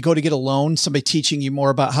 when you go to get a loan, somebody teaching you more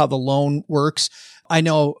about how the loan works. I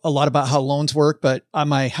know a lot about how loans work, but on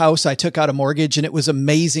my house, I took out a mortgage, and it was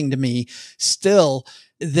amazing to me still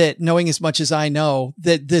that, knowing as much as I know,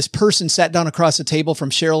 that this person sat down across the table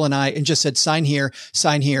from Cheryl and I and just said, sign here,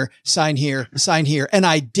 sign here, sign here, sign here. And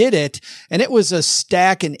I did it. And it was a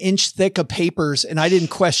stack an inch thick of papers. And I didn't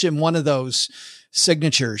question one of those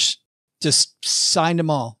signatures, just signed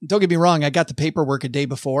them all. Don't get me wrong. I got the paperwork a day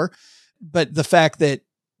before, but the fact that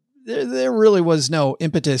there really was no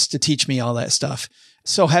impetus to teach me all that stuff.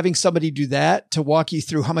 So having somebody do that to walk you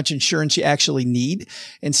through how much insurance you actually need,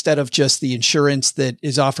 instead of just the insurance that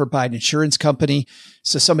is offered by an insurance company.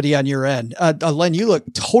 So somebody on your end, Len, you look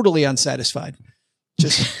totally unsatisfied.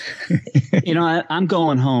 Just, I'm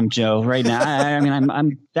going home, Joe, right now.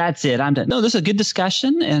 I'm that's it. I'm done. No, this is a good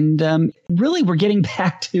discussion. And really, we're getting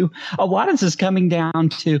back to a lot of this is coming down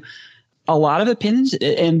to a lot of opinions,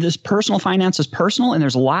 and this personal finance is personal, and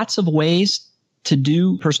there's lots of ways to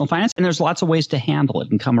do personal finance, and there's lots of ways to handle it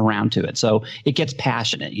and come around to it. So it gets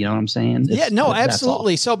passionate. You know what I'm saying?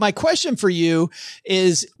 Absolutely. So my question for you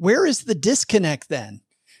is, where is the disconnect then?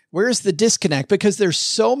 Where is the disconnect? Because there's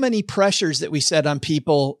so many pressures that we set on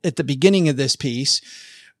people at the beginning of this piece.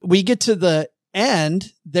 We get to the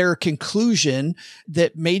end, their conclusion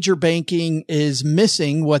that major banking is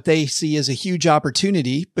missing what they see as a huge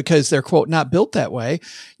opportunity because they're, quote, not built that way.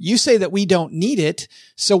 You say that we don't need it.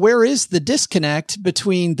 So where is the disconnect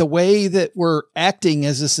between the way that we're acting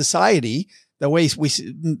as a society, the way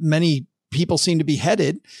many people seem to be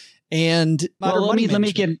headed, and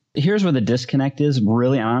here's where the disconnect is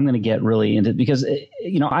really, and I'm going to get really into it because,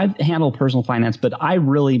 I've handled personal finance, but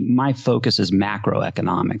my focus is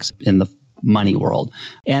macroeconomics in the money world.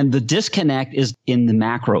 And the disconnect is in the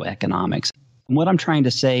macroeconomics. What I'm trying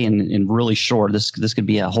to say in really short, this could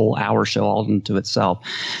be a whole hour show all into itself.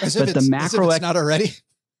 As if it's not already.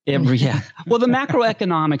 Well, the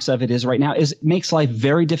macroeconomics of it is right now makes life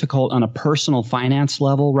very difficult on a personal finance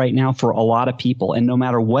level right now for a lot of people. And no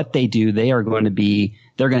matter what they do, they're going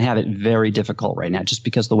to have it very difficult right now just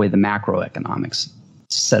because of the way the macroeconomics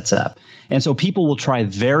sets up. And so people will try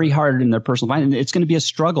very hard in their personal finance. It's going to be a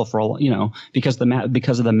struggle for because of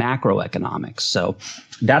the macroeconomics. So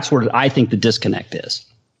that's where I think the disconnect is.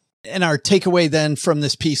 And our takeaway then from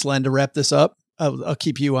this piece, Len, to wrap this up, I'll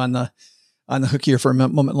keep you on the hook here for a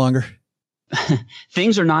moment longer.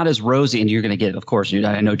 Things are not as rosy, and you're going to get, of course,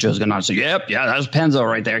 I know Joe's going to say, yep, yeah, that's Penzo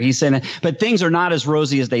right there. He's saying that, but things are not as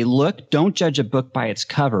rosy as they look. Don't judge a book by its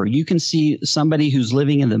cover. You can see somebody who's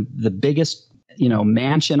living in the biggest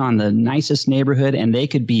mansion on the nicest neighborhood, and they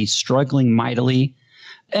could be struggling mightily.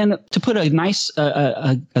 And to put a nice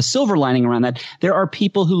a silver lining around that, there are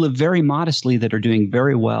people who live very modestly that are doing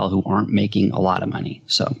very well who aren't making a lot of money.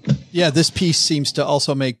 So, yeah, this piece seems to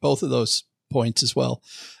also make both of those points as well.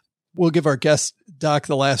 We'll give our guest, Doc,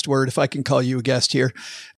 the last word, if I can call you a guest here.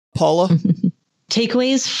 Paula?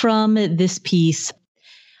 Takeaways from this piece.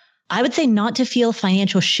 I would say not to feel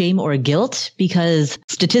financial shame or guilt, because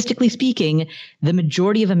statistically speaking, the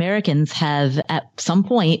majority of Americans have at some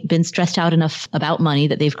point been stressed out enough about money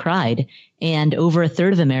that they've cried. And over a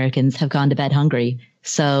third of Americans have gone to bed hungry.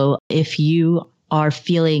 So if you are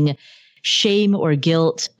feeling shame or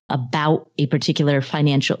guilt about a particular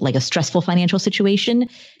financial, like a stressful financial situation,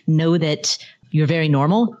 know that you're very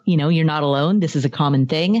normal. You know, you're not alone. This is a common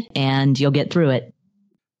thing and you'll get through it.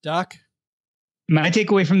 Doc? My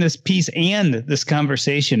takeaway from this piece and this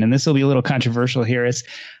conversation, and this will be a little controversial here, is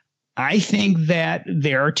I think that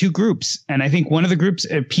there are two groups. And I think one of the groups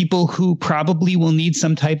are people who probably will need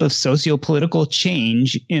some type of socio-political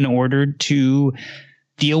change in order to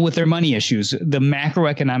deal with their money issues, the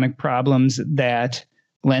macroeconomic problems that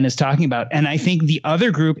Len is talking about. And I think the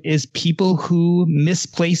other group is people who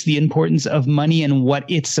misplace the importance of money and what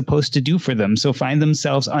it's supposed to do for them. So find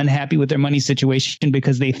themselves unhappy with their money situation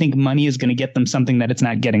because they think money is going to get them something that it's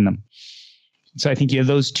not getting them. So I think you have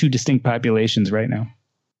those two distinct populations right now.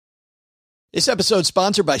 This episode is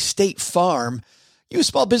sponsored by State Farm. You a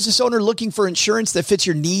small business owner looking for insurance that fits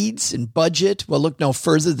your needs and budget? Well, look no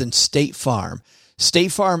further than State Farm.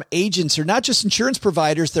 State Farm agents are not just insurance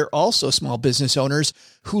providers, they're also small business owners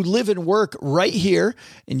who live and work right here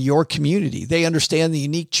in your community. They understand the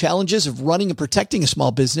unique challenges of running and protecting a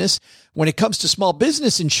small business. When it comes to small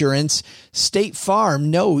business insurance, State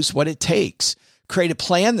Farm knows what it takes. Create a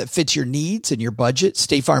plan that fits your needs and your budget.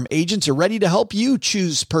 State Farm agents are ready to help you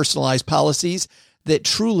choose personalized policies that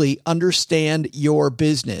truly understand your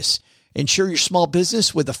business. Insure your small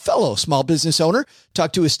business with a fellow small business owner.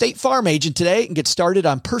 Talk to a State Farm agent today and get started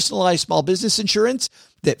on personalized small business insurance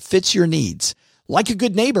that fits your needs. Like a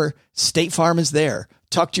good neighbor, State Farm is there.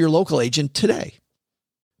 Talk to your local agent today.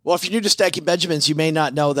 Well, if you're new to Stacking Benjamins, you may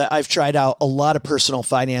not know that I've tried out a lot of personal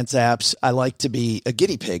finance apps. I like to be a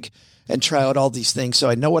guinea pig and try out all these things, so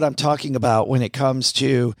I know what I'm talking about when it comes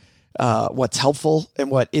to what's helpful and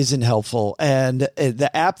what isn't helpful. And the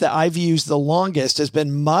app that I've used the longest has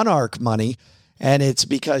been Monarch Money. And it's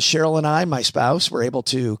because Cheryl and I, my spouse, were able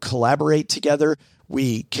to collaborate together.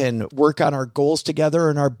 We can work on our goals together,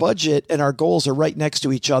 and our budget and our goals are right next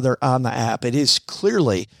to each other on the app. It is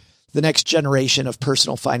clearly the next generation of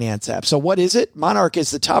personal finance apps. So what is it? Monarch is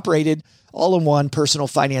the top rated all-in-one personal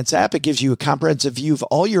finance app. It gives you a comprehensive view of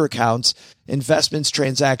all your accounts, investments,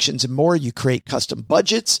 transactions, and more. You create custom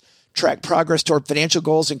budgets, track progress toward financial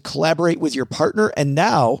goals, and collaborate with your partner. And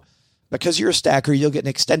now, because you're a stacker, you'll get an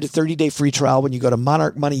extended 30-day free trial when you go to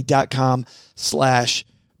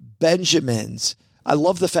monarchmoney.com/Benjamins. I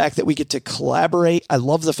love the fact that we get to collaborate. I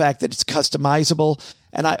love the fact that it's customizable.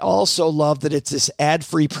 And I also love that it's this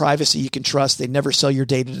ad-free privacy you can trust. They never sell your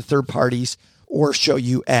data to third parties or show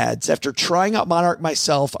you ads. After trying out Monarch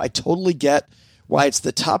myself, I totally get why it's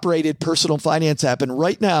the top-rated personal finance app. And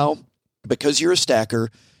right now, because you're a stacker,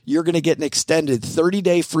 you're going to get an extended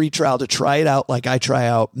 30-day free trial to try it out like I try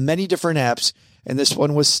out many different apps. And this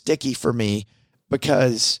one was sticky for me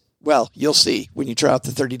because, well, you'll see when you try out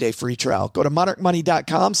the 30-day free trial. Go to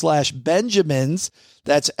monarchmoney.com/Benjamins.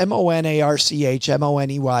 That's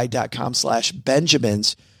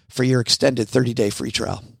monarchmoney.com/Benjamins for your extended 30-day free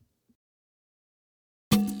trial.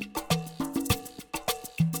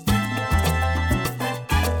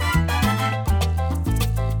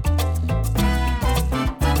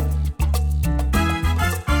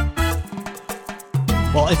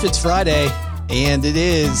 Well, if it's Friday, and it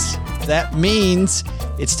is, that means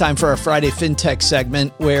it's time for our Friday FinTech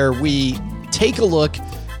segment where we take a look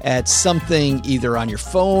at something either on your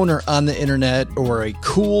phone or on the internet or a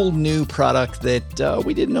cool new product that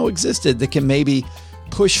we didn't know existed that can maybe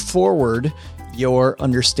push forward your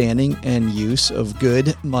understanding and use of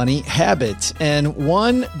good money habits. And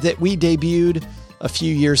one that we debuted a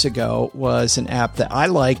few years ago was an app that I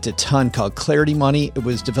liked a ton called Clarity Money. It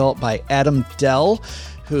was developed by Adam Dell,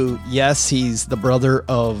 who, yes, he's the brother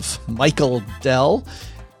of Michael Dell.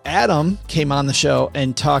 Adam came on the show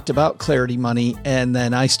and talked about Clarity Money, and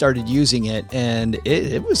then I started using it, and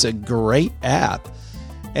it was a great app.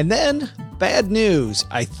 And then, bad news,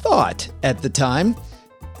 I thought at the time.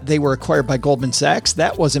 They were acquired by Goldman Sachs.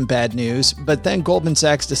 That wasn't bad news, but then Goldman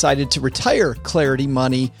Sachs decided to retire Clarity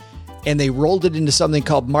Money, and they rolled it into something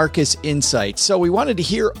called Marcus Insights. So we wanted to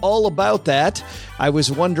hear all about that. I was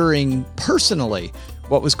wondering personally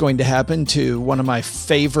what was going to happen to one of my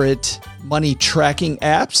favorite money tracking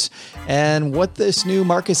apps and what this new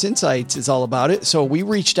Marcus Insights is all about. It. So we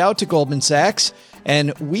reached out to Goldman Sachs,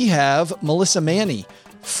 and we have Melissa Manny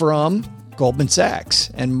from Goldman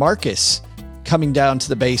Sachs and Marcus coming down to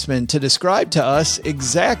the basement to describe to us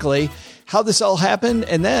exactly how this all happened,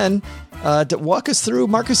 and then to walk us through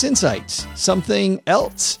Marcus Insights, something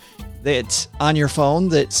else that's on your phone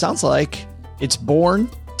that sounds like it's born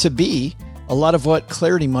to be a lot of what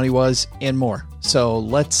Clarity Money was and more. So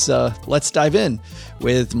let's dive in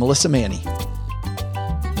with Melissa Manny.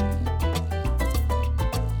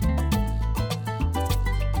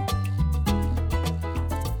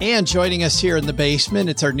 And joining us here in the basement,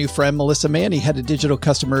 it's our new friend, Melissa Manny, head of digital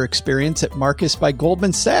customer experience at Marcus by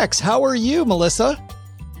Goldman Sachs. How are you, Melissa?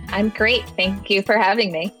 I'm great. Thank you for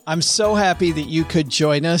having me. I'm so happy that you could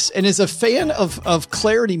join us. And as a fan of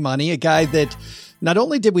Clarity Money, a guy that not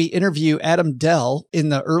only did we interview Adam Dell in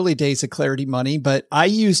the early days of Clarity Money, but I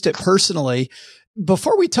used it personally.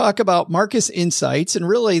 Before we talk about Marcus Insights and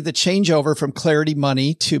really the changeover from Clarity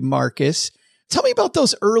Money to Marcus, tell me about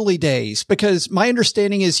those early days, because my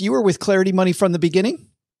understanding is you were with Clarity Money from the beginning.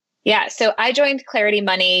 Yeah. So I joined Clarity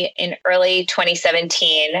Money in early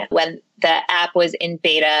 2017 when the app was in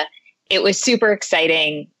beta. It was super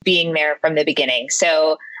exciting being there from the beginning.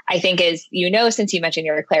 So I think, as you know, since you mentioned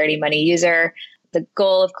you're a Clarity Money user, the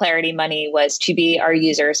goal of Clarity Money was to be our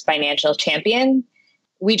users' financial champion.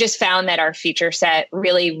 We just found that our feature set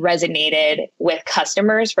really resonated with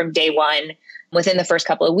customers from day one. Within the first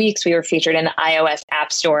couple of weeks, we were featured in the iOS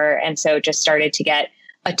App Store, and so just started to get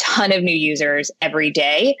a ton of new users every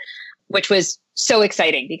day, which was so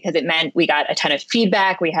exciting because it meant we got a ton of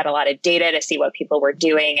feedback. We had a lot of data to see what people were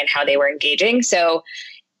doing and how they were engaging. So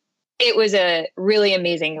it was a really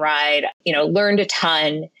amazing ride, learned a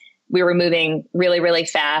ton. We were moving really, really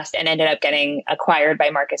fast and ended up getting acquired by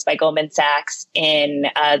Marcus by Goldman Sachs in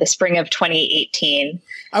the spring of 2018.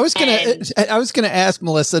 I was gonna ask,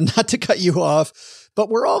 Melissa, not to cut you off, but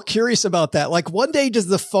we're all curious about that. Like, one day, does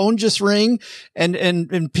the phone just ring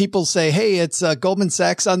and people say, "Hey, it's Goldman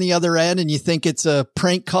Sachs on the other end," and you think it's a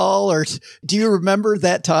prank call? Or do you remember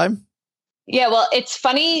that time? Yeah, well, it's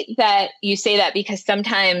funny that you say that because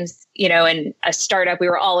sometimes, in a startup, we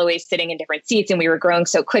were all always sitting in different seats and we were growing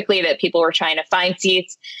so quickly that people were trying to find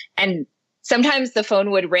seats. And sometimes the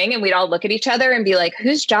phone would ring and we'd all look at each other and be like,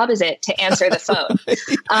 whose job is it to answer the phone?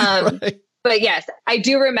 Right. But yes, I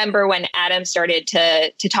do remember when Adam started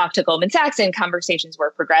to talk to Goldman Sachs and conversations were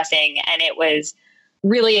progressing, and it was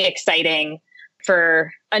really exciting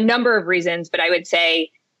for a number of reasons. But I would say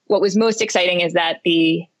what was most exciting is that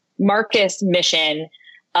the Marcus mission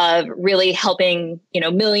of really helping,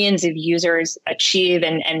 millions of users achieve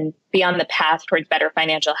and be on the path towards better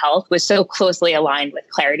financial health was so closely aligned with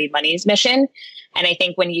Clarity Money's mission. And I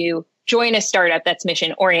think when you join a startup that's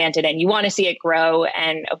mission oriented and you want to see it grow,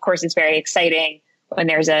 and of course it's very exciting when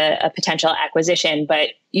there's a potential acquisition, but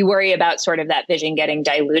you worry about sort of that vision getting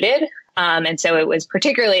diluted. And so it was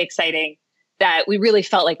particularly exciting that we really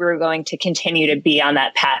felt like we were going to continue to be on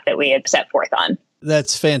that path that we had set forth on.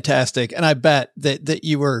 That's fantastic. And I bet that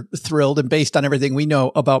you were thrilled. And based on everything we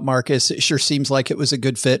know about Marcus, it sure seems like it was a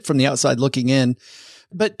good fit from the outside looking in.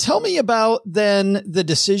 But tell me about then the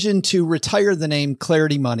decision to retire the name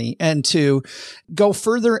Clarity Money and to go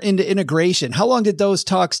further into integration. How long did those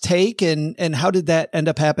talks take, and how did that end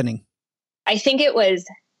up happening? I think it was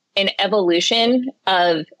an evolution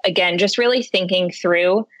of, again, just really thinking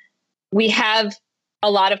through. We have a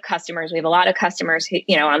lot of customers. We have a lot of customers who,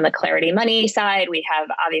 on the Clarity Money side. We have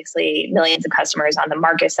obviously millions of customers on the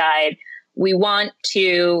Marcus side. We want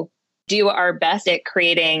to do our best at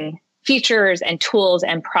creating features and tools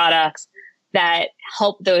and products that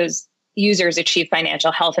help those users achieve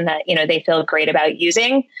financial health and that, they feel great about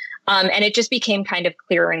using. And it just became kind of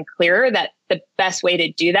clearer and clearer that the best way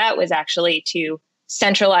to do that was actually to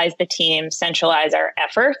centralize the team, centralize our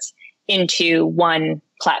efforts into one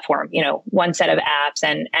platform, one set of apps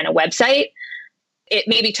and a website. It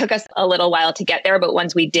maybe took us a little while to get there, but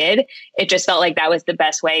once we did, it just felt like that was the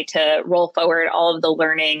best way to roll forward all of the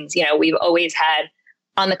learnings. We've always had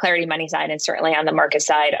on the Clarity Money side and certainly on the Marcus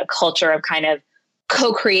side, a culture of kind of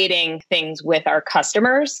co-creating things with our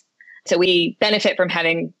customers. So we benefit from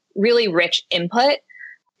having really rich input.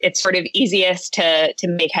 It's sort of easiest to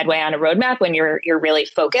make headway on a roadmap when you're really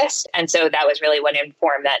focused. And so that was really what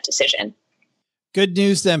informed that decision. Good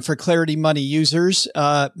news then for Clarity Money users.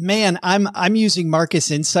 Man, I'm using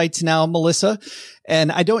Marcus Insights now, Melissa,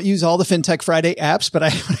 and I don't use all the FinTech Friday apps, but I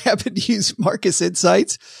happen to use Marcus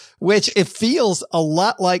Insights, which it feels a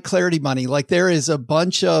lot like Clarity Money. Like there is a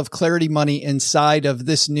bunch of Clarity Money inside of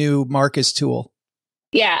this new Marcus tool.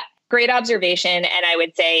 Yeah. Great observation. And I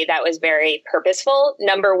would say that was very purposeful.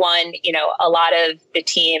 Number one, a lot of the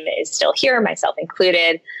team is still here, myself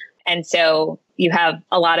included. And so you have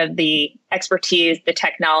a lot of the expertise, the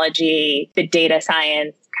technology, the data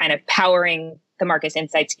science kind of powering the Marcus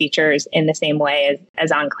Insights features in the same way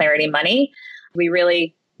as on Clarity Money. We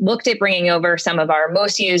really looked at bringing over some of our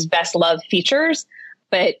most used, best loved features,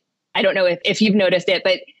 but I don't know if you've noticed it,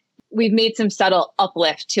 but we've made some subtle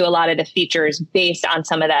uplift to a lot of the features based on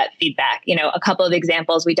some of that feedback. A couple of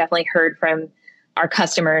examples, we definitely heard from our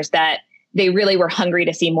customers that they really were hungry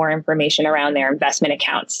to see more information around their investment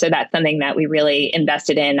accounts. So that's something that we really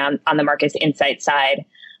invested in on the Marcus Insight side.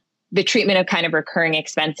 The treatment of kind of recurring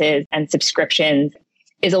expenses and subscriptions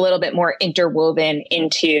is a little bit more interwoven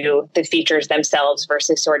into the features themselves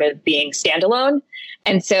versus sort of being standalone.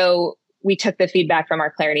 And so we took the feedback from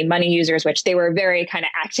our Clarity Money users, which they were a very kind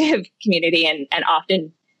of active community and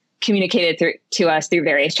often communicated to us through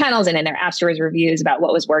various channels and in their App Stores reviews about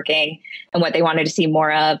what was working and what they wanted to see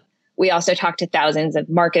more of. We also talked to thousands of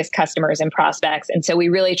Marcus customers and prospects. And so we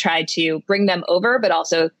really tried to bring them over, but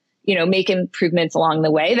also, make improvements along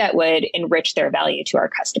the way that would enrich their value to our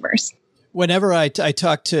customers. Whenever I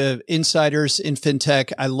talk to insiders in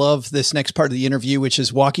fintech, I love this next part of the interview, which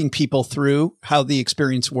is walking people through how the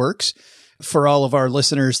experience works. For all of our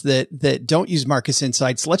listeners that don't use Marcus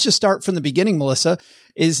Insights, let's just start from the beginning, Melissa.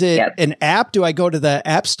 Is it an app? Do I go to the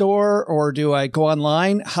App Store or do I go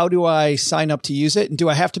online? How do I sign up to use it? And do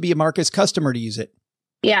I have to be a Marcus customer to use it?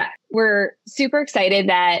 Yeah, we're super excited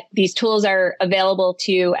that these tools are available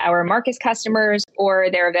to our Marcus customers, or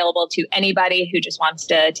they're available to anybody who just wants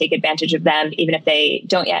to take advantage of them, even if they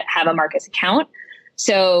don't yet have a Marcus account.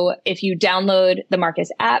 So if you download the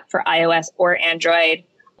Marcus app for iOS or Android,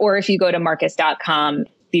 or if you go to marcus.com,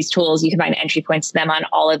 these tools, you can find entry points to them on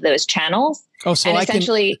all of those channels. Oh, so I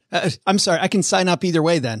can sign up either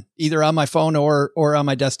way then, either on my phone or on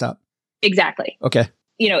my desktop. Exactly. Okay.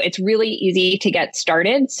 It's really easy to get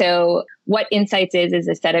started. So what Insights is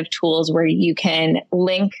a set of tools where you can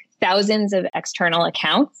link thousands of external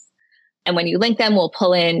accounts. And when you link them, we'll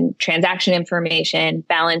pull in transaction information,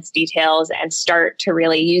 balance details, and start to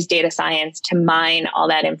really use data science to mine all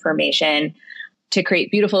that information to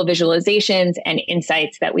create beautiful visualizations and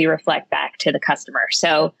insights that we reflect back to the customer.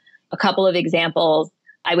 So a couple of examples,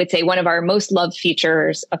 I would say one of our most loved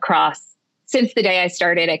features since the day I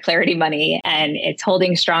started at Clarity Money, and it's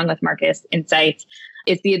holding strong with Marcus Insights,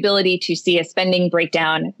 is the ability to see a spending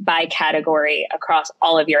breakdown by category across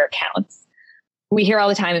all of your accounts. We hear all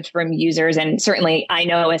the time from users, and certainly I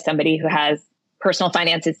know as somebody who has personal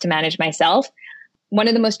finances to manage myself, one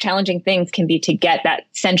of the most challenging things can be to get that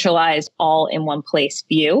centralized all in one place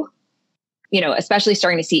view. Especially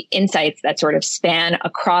starting to see insights that sort of span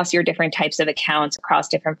across your different types of accounts, across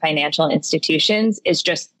different financial institutions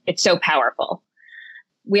it's so powerful.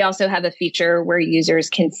 We also have a feature where users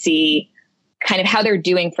can see kind of how they're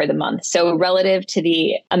doing for the month. So relative to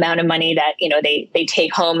the amount of money that, they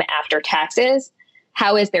take home after taxes,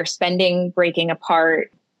 how is their spending breaking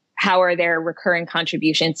apart? How are their recurring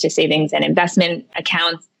contributions to savings and investment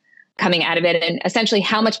accounts coming out of it? And essentially,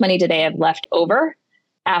 how much money do they have left over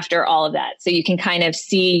after all of that? So you can kind of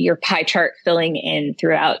see your pie chart filling in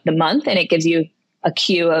throughout the month, and it gives you a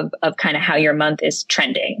cue of kind of how your month is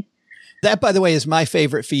trending. That, by the way, is my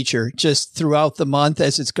favorite feature, just throughout the month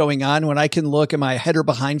as it's going on, when I can look, am I ahead or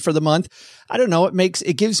behind for the month? I don't know.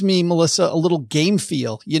 It gives me, Melissa, a little game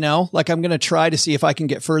feel, like I'm going to try to see if I can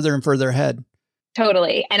get further and further ahead.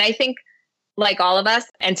 Totally. And I think like all of us,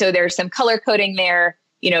 and so there's some color coding there.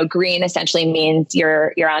 Green essentially means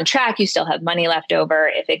you're on track. You still have money left over.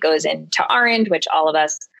 If it goes into orange, which all of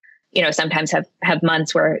us, sometimes have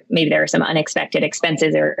months where maybe there are some unexpected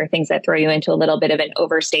expenses or things that throw you into a little bit of an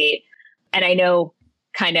overstate. And I know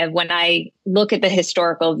kind of when I look at the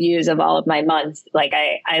historical views of all of my months, like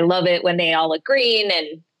I love it when they all look green.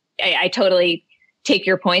 And I totally take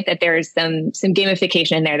your point that there's some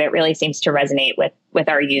gamification in there that really seems to resonate with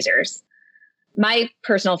our users. My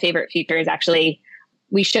personal favorite feature is actually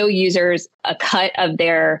we show users a cut of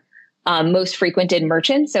their most frequented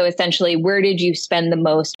merchants. So essentially, where did you spend the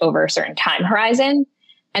most over a certain time horizon?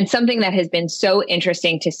 And something that has been so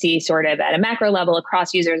interesting to see sort of at a macro level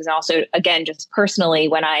across users, and also, again, just personally,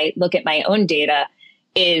 when I look at my own data,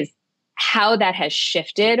 is how that has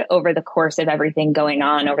shifted over the course of everything going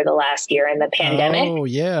on over the last year in the pandemic. Oh,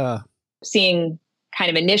 yeah. Seeing kind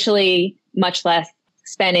of initially much less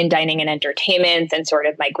spend in dining and entertainment, and sort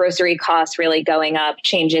of my grocery costs really going up,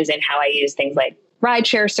 changes in how I use things like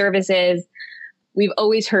rideshare services. We've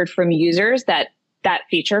always heard from users that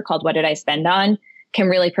feature called What Did I Spend On can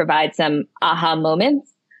really provide some aha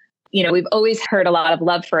moments. We've always heard a lot of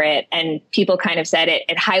love for it, and people kind of said it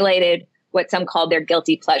highlighted what some called their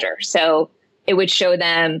guilty pleasure. So it would show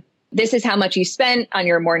them, this is how much you spent on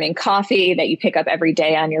your morning coffee that you pick up every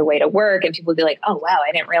day on your way to work. And people would be like, oh, wow,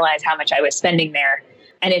 I didn't realize how much I was spending there.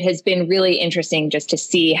 And it has been really interesting just to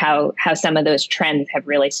see how some of those trends have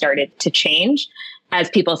really started to change as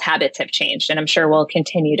people's habits have changed. And I'm sure we'll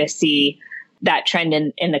continue to see that trend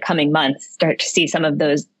in the coming months, start to see some of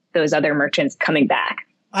those other merchants coming back.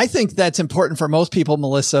 I think that's important for most people,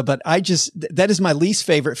 Melissa, but that is my least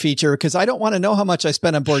favorite feature because I don't want to know how much I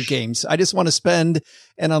spend on board games. I just want to spend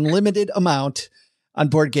an unlimited amount on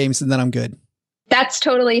board games and then I'm good. That's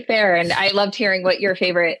totally fair. And I loved hearing what your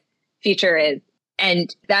favorite feature is.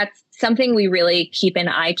 And that's something we really keep an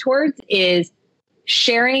eye towards, is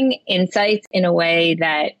sharing insights in a way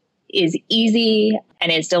that is easy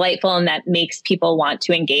and is delightful and that makes people want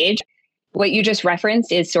to engage. What you just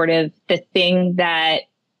referenced is sort of the thing that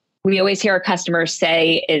we always hear our customers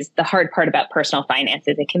say is the hard part about personal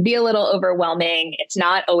finances. It can be a little overwhelming. It's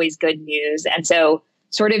not always good news. And so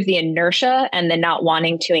sort of the inertia and the not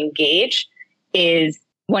wanting to engage is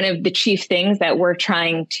one of the chief things that we're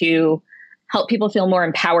trying to help people feel more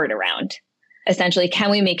empowered around. Essentially,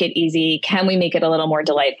 can we make it easy? Can we make it a little more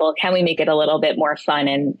delightful? Can we make it a little bit more fun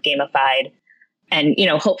and gamified? And,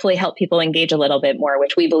 hopefully help people engage a little bit more,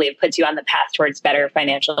 which we believe puts you on the path towards better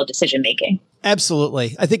financial decision making.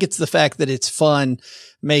 Absolutely. I think it's the fact that it's fun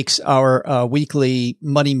makes our weekly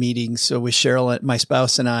money meetings with Cheryl, my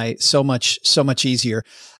spouse, and I so much easier.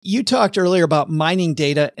 You talked earlier about mining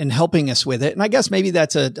data and helping us with it. And I guess maybe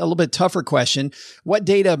that's a little bit tougher question. What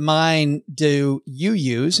data mine do you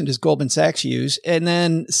use and does Goldman Sachs use? And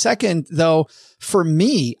then second, though, for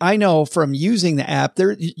me, I know from using the app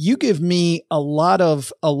you give me a lot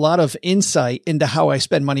of insight into how I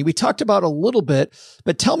spend money. We talked about a little bit,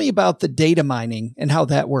 but tell me about the data mining and how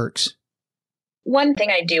that works. One thing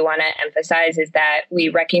I do want to emphasize is that we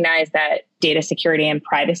recognize that data security and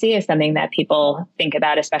privacy is something that people think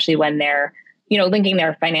about, especially when they're, linking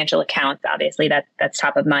their financial accounts. Obviously, that's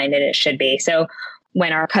top of mind, and it should be. So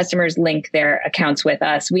when our customers link their accounts with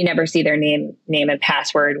us, we never see their name and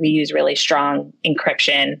password. We use really strong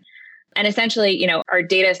encryption. And essentially, our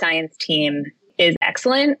data science team is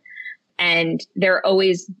excellent, and they're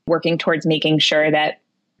always working towards making sure that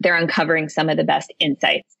they're uncovering some of the best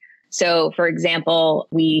insights. So, for example,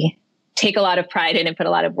 we take a lot of pride in and put a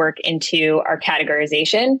lot of work into our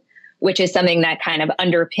categorization, which is something that kind of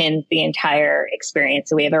underpins the entire experience.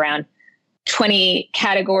 So we have around 20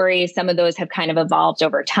 categories. Some of those have kind of evolved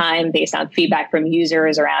over time based on feedback from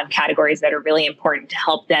users around categories that are really important to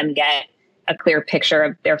help them get a clear picture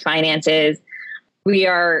of their finances. We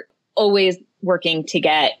are always working to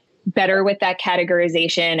get better with that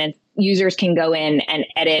categorization, and users can go in and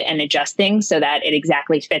edit and adjust things so that it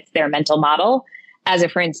exactly fits their mental model. As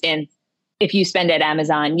for instance, if you spend at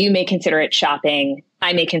Amazon, you may consider it shopping.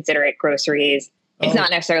 I may consider it groceries. It's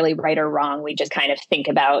not necessarily right or wrong. We just kind of think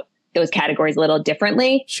about those categories a little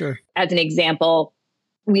differently. Sure. As an example,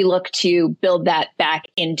 we look to build that back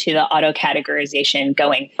into the auto categorization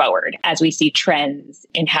going forward as we see trends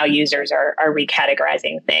in how users are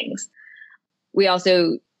recategorizing things. We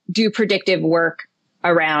also do predictive work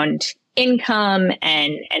around income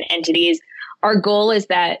and entities. Our goal is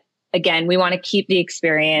that, again, we want to keep the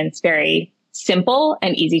experience very simple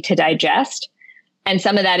and easy to digest. And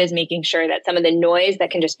some of that is making sure that some of the noise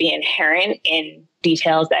that can just be inherent in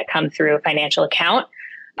details that come through a financial account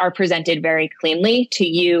are presented very cleanly to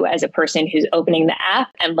you as a person who's opening the app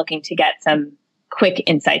and looking to get some quick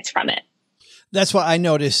insights from it. That's what I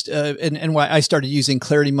noticed, and why I started using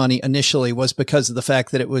Clarity Money initially was because of the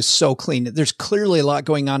fact that it was so clean. There's clearly a lot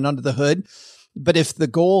going on under the hood, but if the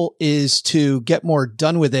goal is to get more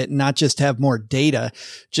done with it, not just have more data,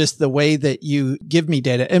 just the way that you give me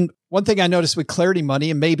data. And one thing I noticed with Clarity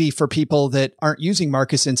Money, and maybe for people that aren't using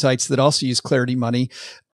Marcus Insights that also use Clarity Money,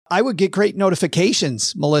 I would get great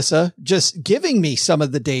notifications, Melissa, just giving me some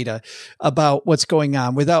of the data about what's going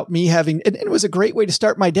on without me having, and it was a great way to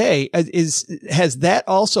start my day. Has that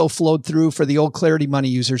also flowed through for the old Clarity Money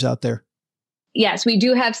users out there? Yes, we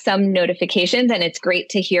do have some notifications, and it's great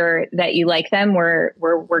to hear that you like them. We're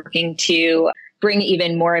working to bring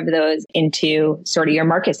even more of those into sort of your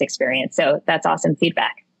Marcus experience. So that's awesome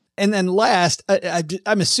feedback. And then last,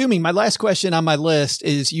 I'm assuming my last question on my list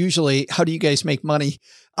is usually, how do you guys make money?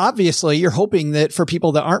 Obviously, you're hoping that for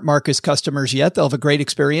people that aren't Marcus customers yet, they'll have a great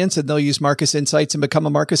experience and they'll use Marcus Insights and become a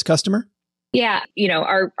Marcus customer. Yeah.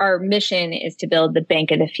 Our mission is to build the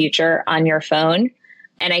bank of the future on your phone.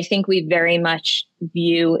 And I think we very much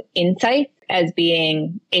view Insights as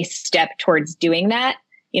being a step towards doing that.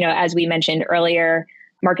 As we mentioned earlier,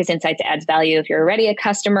 Marcus Insights adds value if you're already a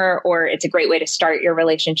customer, or it's a great way to start your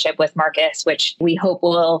relationship with Marcus, which we hope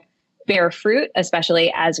will bear fruit,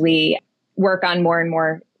 especially as we work on more and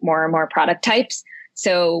more product types.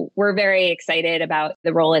 So we're very excited about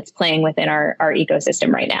the role it's playing within our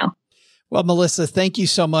ecosystem right now. Well, Melissa, thank you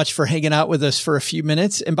so much for hanging out with us for a few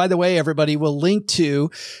minutes. And by the way, everybody, we'll link to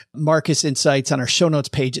Marcus Insights on our show notes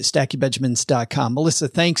page at stackingbenjamins.com. Melissa,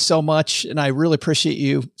 thanks so much. And I really appreciate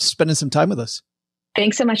you spending some time with us.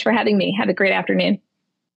 Thanks so much for having me. Have a great afternoon.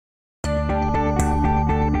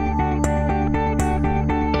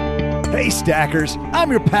 Hey, Stackers. I'm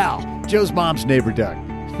your pal, Joe's mom's neighbor, Doug.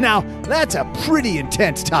 Now, that's a pretty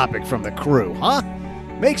intense topic from the crew, huh?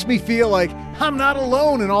 Makes me feel like I'm not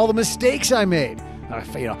alone in all the mistakes I made.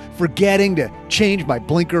 Forgetting to change my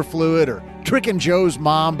blinker fluid or tricking Joe's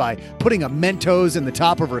mom by putting a Mentos in the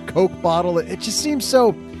top of her Coke bottle. It just seems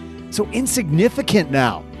so insignificant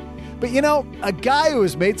now. But a guy who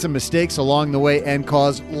has made some mistakes along the way and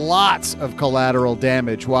caused lots of collateral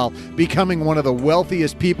damage while becoming one of the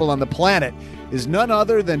wealthiest people on the planet is none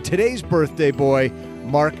other than today's birthday boy,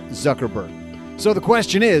 Mark Zuckerberg. So the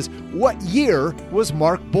question is, what year was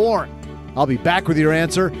Mark born? I'll be back with your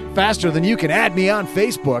answer faster than you can add me on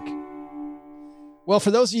Facebook. Well, for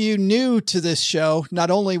those of you new to this show, not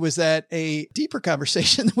only was that a deeper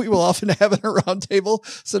conversation that we will often have at a round table,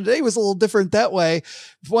 so today was a little different that way.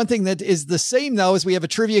 One thing that is the same, though, is we have a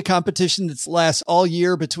trivia competition that lasts all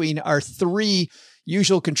year between our three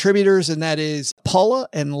usual contributors, and that is Paula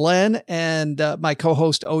and Len and my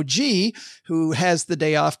co-host OG, who has the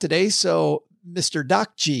day off today. So Mr.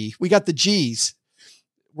 Doc G, we got the G's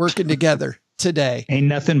working together today. Ain't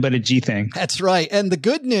nothing but a G thing. That's right. And the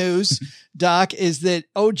good news, Doc, is that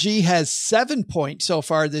OG has 7 points so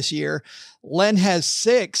far this year. Len has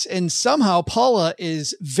 6, and somehow Paula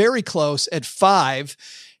is very close at 5,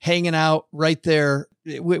 hanging out right there.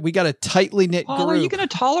 We got a tightly knit group. Are you going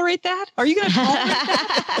to tolerate that? Are you going to tolerate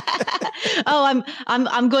that?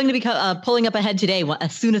 I'm going to be pulling up ahead today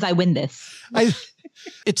as soon as I win this.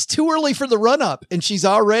 It's too early for the run up, and she's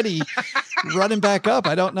already running back up.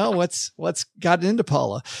 I don't know what's gotten into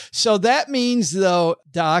Paula. So that means, though,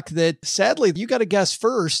 Doc, that sadly you got to guess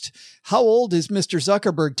first. How old is Mr.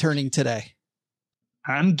 Zuckerberg turning today?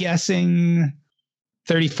 I'm guessing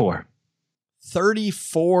 34.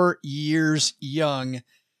 34 years young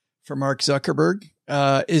for Mark Zuckerberg.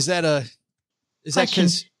 Is that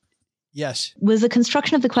because? Yes. Was the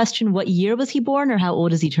construction of the question, what year was he born, or how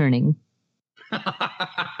old is he turning?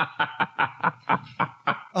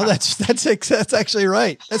 Oh, that's actually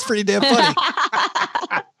right. That's pretty damn funny.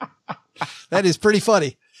 That is pretty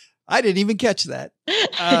funny. I didn't even catch that.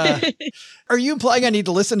 Are you implying I need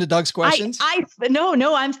to listen to Doug's questions?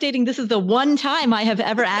 No, I'm stating this is the one time I have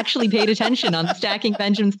ever actually paid attention on the Stacking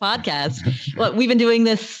Benjamins podcast. Well, we've been doing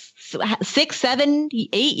this 6, 7,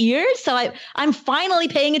 8 years. So I'm finally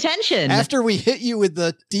paying attention. After we hit you with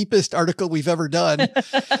the deepest article we've ever done.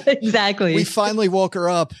 Exactly. We finally woke her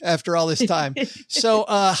up after all this time. So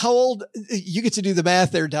how old, you get to do the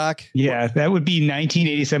math there, Doc. Yeah, that would be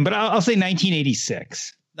 1987, but I'll say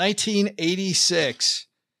 1986. 1986.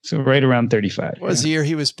 So right around 35. What was the year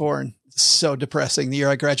he was born? So depressing. The year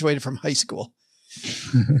I graduated from high school.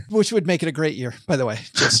 Which would make it a great year, by the way.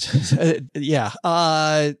 Just yeah.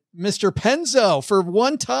 Mr. Penzo, for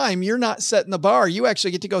one time, you're not setting the bar. You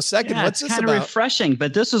actually get to go second. Yeah, what's this kind about? of refreshing,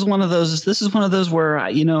 but this is one of those where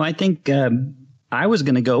I think I was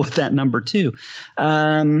going to go with that number 2. You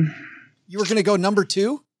were going to go number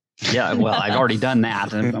 2? Yeah, well, I've already done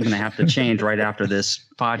that. I'm going to have to change right after this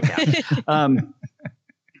podcast.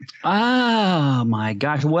 Oh my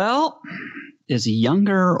gosh. Well, is he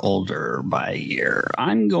younger or older by a year?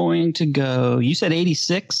 I'm going to go. You said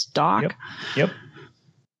 86, Doc? Yep.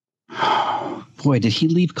 Boy, did he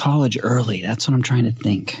leave college early? That's what I'm trying to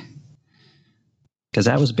think. Because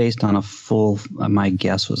that was based on my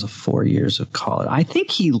guess was 4 years of college. I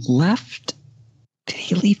think he left. Did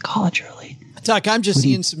he leave college early? Doc, I'm just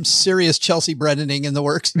seeing some serious Chelsea Brennaning in the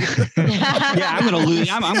works. Yeah, I'm going to lose.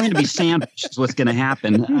 I'm going to be sandwiched is what's going to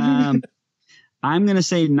happen. I'm going to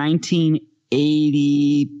say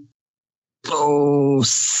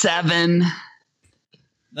 1987.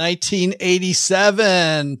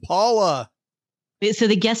 1987. Paula. So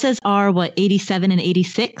the guesses are 87 and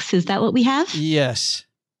 86? Is that what we have? Yes.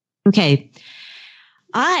 Okay.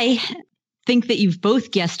 I think that you've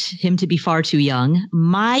both guessed him to be far too young.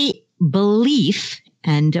 My belief,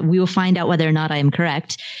 and we will find out whether or not I am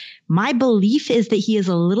correct, my belief is that he is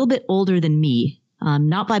a little bit older than me,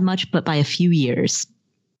 not by much, but by a few years.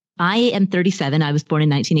 I am 37. I was born in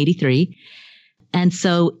 1983. And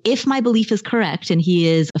so if my belief is correct and he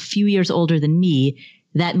is a few years older than me,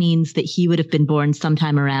 that means that he would have been born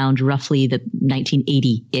sometime around roughly the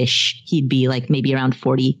 1980-ish. He'd be like maybe around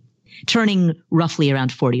 40, turning roughly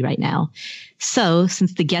around 40 right now. So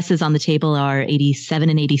since the guesses on the table are 87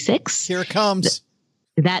 and 86. Here it comes.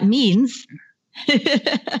 That means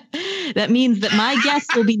That means that my guess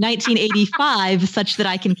will be 1985, such that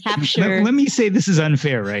I can capture. Let me say this is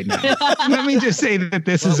unfair right now. Let me just say that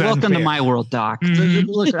this is welcome unfair. to my world, Doc.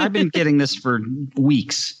 Look, I've been getting this for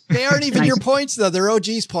weeks. They aren't even your points, though. They're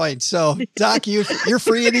OG's points. So, Doc, you're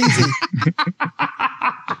free and easy.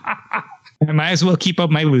 I might as well keep up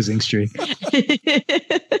my losing streak.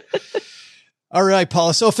 All right,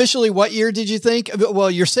 Paula. So officially, what year did you think? Well,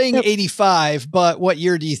 you're saying 85, but what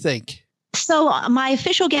year do you think? So my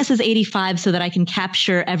official guess is 85 so that I can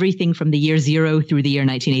capture everything from the year 0 through the year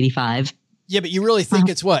 1985. Yeah, but you really think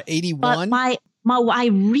it's what, 81? I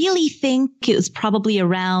really think it was probably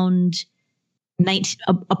around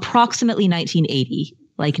approximately 1980.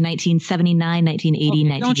 Like 1979, 1980,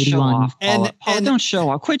 1981. And don't show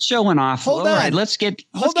off. Quit showing off. All right, let's get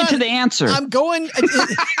to the answer. I'm going. No.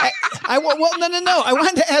 I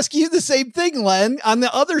wanted to ask you the same thing, Len. On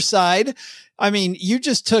the other side, I mean, you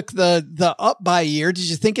just took the up by year. Did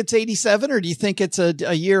you think it's 87, or do you think it's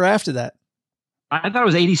a year after that? I thought it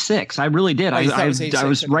was 86. I really did. I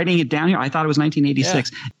was writing it down here. I thought it was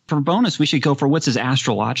 1986. Yeah. For bonus, we should go for what's his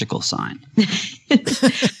astrological sign.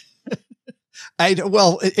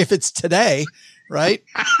 Well, if it's today, right?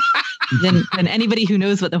 then anybody who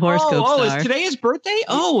knows what the horoscopes are. Is today his birthday?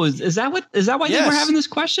 Oh, is that why we're having this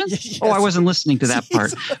question? Yes. Oh, I wasn't listening to that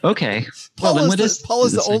part. Okay. Paul is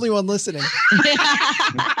the only one listening.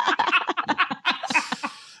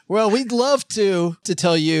 Well, we'd love to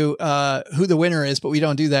tell you who the winner is, but we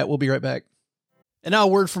don't do that. We'll be right back. And now a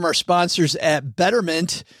word from our sponsors at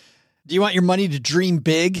Betterment. Do you want your money to dream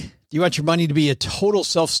big? Do you want your money to be a total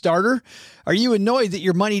self-starter? Are you annoyed that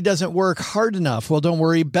your money doesn't work hard enough? Well, don't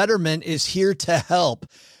worry. Betterment is here to help.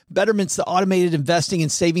 Betterment's the automated investing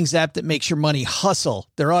and savings app that makes your money hustle.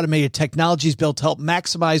 Their automated technology is built to help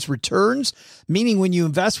maximize returns, meaning when you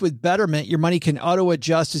invest with Betterment, your money can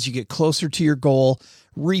auto-adjust as you get closer to your goal,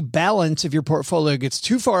 rebalance if your portfolio gets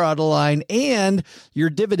too far out of line, and your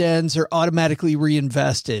dividends are automatically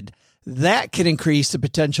reinvested. That can increase the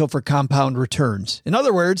potential for compound returns. In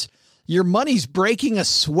other words, your money's breaking a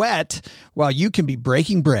sweat while you can be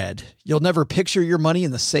breaking bread. You'll never picture your money in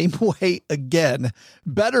the same way again.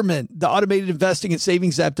 Betterment, the automated investing and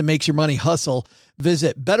savings app that makes your money hustle.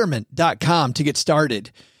 Visit betterment.com to get started.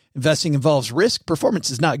 Investing involves risk. Performance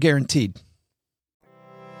is not guaranteed.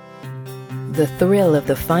 The thrill of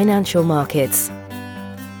the financial markets.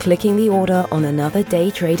 Clicking the order on another day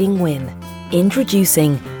trading win.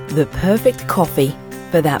 Introducing the perfect coffee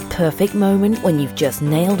for that perfect moment when you've just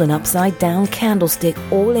nailed an upside-down candlestick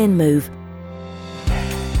all-in move.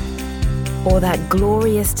 Or that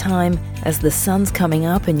glorious time as the sun's coming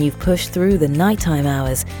up and you've pushed through the nighttime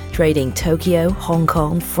hours, trading Tokyo, Hong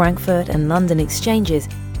Kong, Frankfurt, and London exchanges,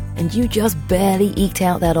 and you just barely eked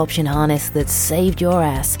out that option harness that saved your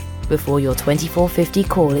ass before your 24.50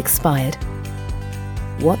 call expired.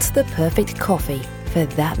 What's the perfect coffee for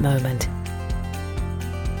that moment?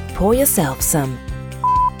 Pour yourself some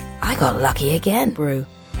I got lucky again brew.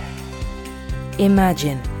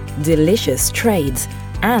 Imagine delicious trades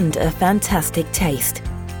and a fantastic taste.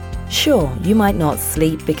 Sure, you might not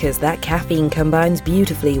sleep because that caffeine combines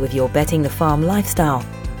beautifully with your betting the farm lifestyle,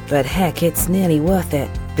 but heck, it's nearly worth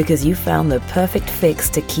it because you found the perfect fix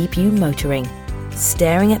to keep you motoring,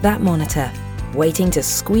 staring at that monitor, waiting to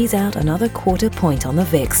squeeze out another quarter point on the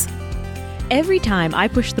VIX. Every time I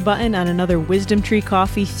push the button on another Wisdom Tree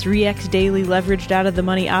Coffee 3X Daily Leveraged Out of the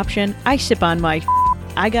Money option, I sip on my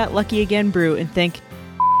I got lucky again brew and think,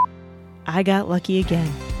 I got lucky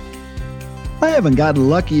again. I haven't gotten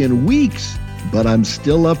lucky in weeks, but I'm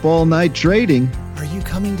still up all night trading. Are you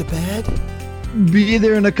coming to bed? Be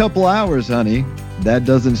there in a couple hours, honey. That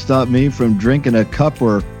doesn't stop me from drinking a cup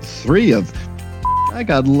or 3 of I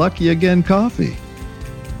got lucky again coffee.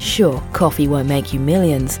 Sure, coffee won't make you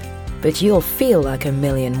millions, but you'll feel like a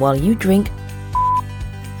million while you drink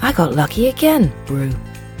I got lucky again brew.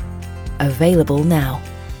 Available now.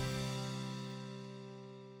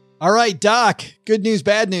 All right, Doc, good news,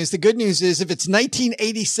 bad news. The good news is if it's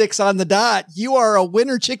 1986 on the dot, you are a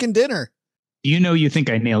winner chicken dinner. You know, you think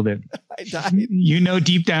I nailed it. I died. You know,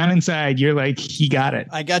 deep down inside, you're like, he got it.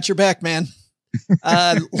 I got your back, man.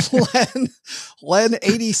 Len,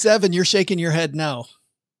 87, you're shaking your head no.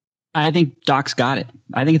 I think Doc's got it.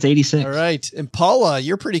 I think it's 86. All right. And Paula,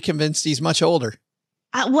 you're pretty convinced he's much older.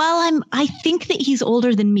 I think that he's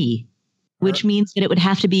older than me, which means that it would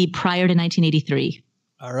have to be prior to 1983.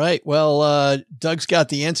 All right. Well, Doug's got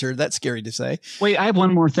the answer. That's scary to say. Wait, I have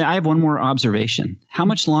one more thing. I have one more observation. How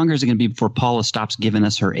much longer is it going to be before Paula stops giving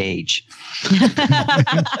us her age?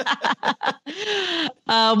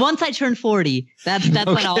 Once I turn 40, that's okay.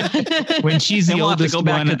 When I'll. When she's the oldest go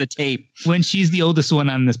back one to the tape. When she's the oldest one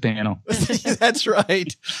on this panel. That's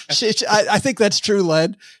right. I think that's true,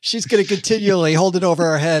 Len. She's going to continually hold it over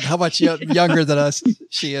our head how much younger than us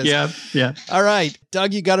she is. Yeah. All right.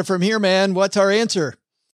 Doug, you got it from here, man. What's our answer?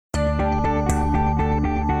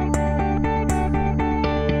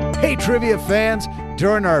 Hey, trivia fans.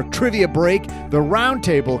 During our trivia break, the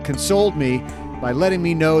roundtable consoled me by letting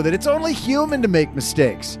me know that it's only human to make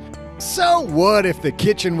mistakes. So what if the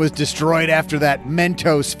kitchen was destroyed after that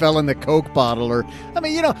Mentos fell in the Coke bottle? Or,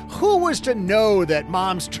 who was to know that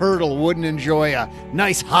Mom's turtle wouldn't enjoy a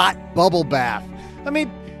nice hot bubble bath?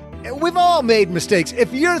 We've all made mistakes.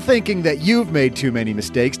 If you're thinking that you've made too many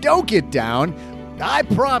mistakes, don't get down. I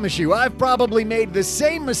promise you, I've probably made the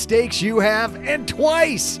same mistakes you have, and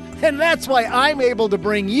twice. And that's why I'm able to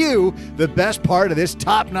bring you the best part of this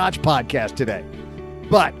top-notch podcast today.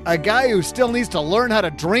 But a guy who still needs to learn how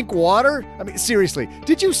to drink water? Seriously,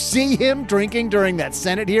 did you see him drinking during that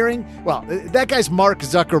Senate hearing? Well, that guy's Mark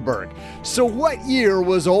Zuckerberg. So what year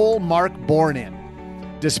was old Mark born in?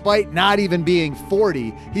 Despite not even being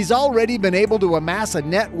 40, he's already been able to amass a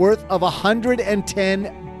net worth of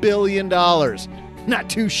 $110 billion.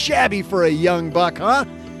 Not too shabby for a young buck, huh?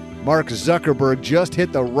 Mark Zuckerberg just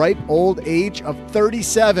hit the ripe old age of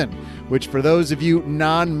 37, which for those of you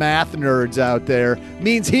non-math nerds out there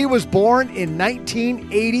means he was born in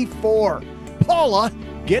 1984. Paula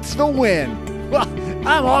gets the win. Well,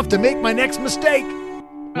 I'm off to make my next mistake.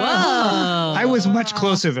 Whoa. I was much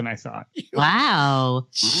closer than I thought. Wow.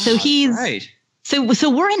 So he's right. So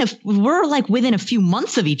we're like within a few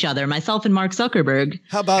months of each other, myself and Mark Zuckerberg.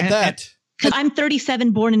 How about that? Because I'm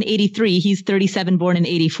 37, born in 83. He's 37, born in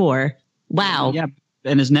 84. Wow. Yeah.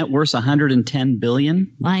 And his net worth's $110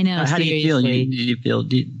 billion. I know. How seriously. do you feel?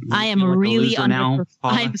 I am really I'm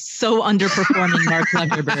so underperforming Mark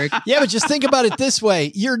Zuckerberg. Yeah, but just think about it this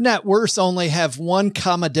way. Your net worths only have 1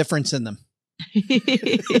 comma difference in them.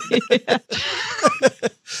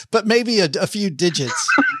 But maybe a few digits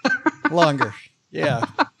longer. Yeah.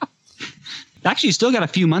 Actually, you still got a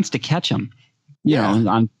few months to catch him. You know,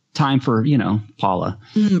 on time for, Paula.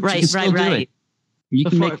 Right. You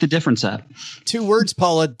can make the difference up. 2 words,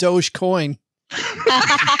 Paula. Dogecoin.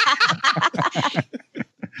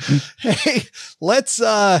 Hey, let's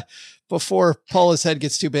before Paula's head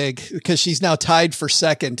gets too big, because she's now tied for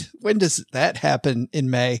second. When does that happen in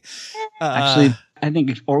May? Actually, I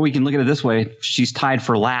think, or we can look at it this way: she's tied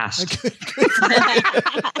for last.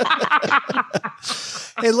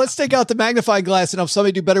 Hey, let's take out the magnifying glass and help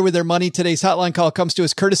somebody do better with their money. Today's hotline call comes to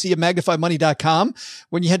us courtesy of MagnifyMoney.com.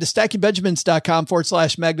 When you head to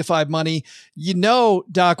StackingBenjamins.com/MagnifyMoney,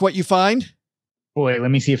 Doc, what you find? Boy,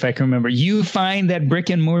 let me see if I can remember. You find that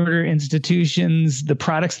brick and mortar institutions, the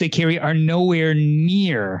products they carry are nowhere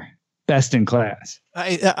near best in class.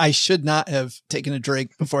 I should not have taken a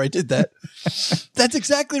drink before I did that. That's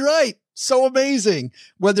exactly right. So amazing.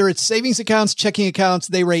 Whether it's savings accounts, checking accounts,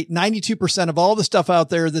 they rate 92% of all the stuff out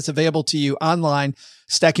there that's available to you online.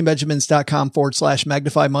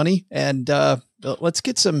 StackingBenjamins.com/MagnifyMoney. And let's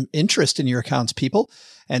get some interest in your accounts, people,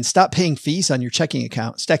 and stop paying fees on your checking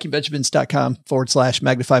account.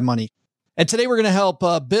 StackingBenjamins.com/MagnifyMoney. And today we're going to help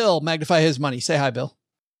Bill magnify his money. Say hi, Bill.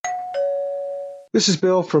 This is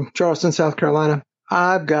Bill from Charleston, South Carolina.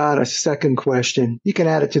 I've got a second question. You can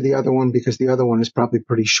add it to the other one because the other one is probably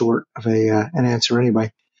pretty short of an answer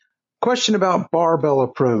anyway. Question about barbell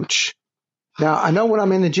approach. Now, I know when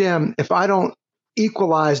I'm in the gym, if I don't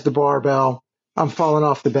equalize the barbell, I'm falling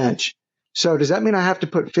off the bench. So does that mean I have to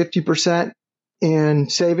put 50% in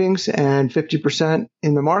savings and 50%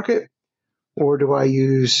 in the market? Or do I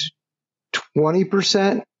use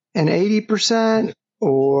 20% and 80%?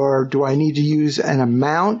 Or do I need to use an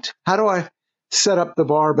amount? How do I set up the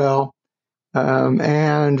barbell?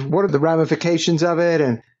 And what are the ramifications of it?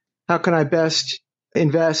 And how can I best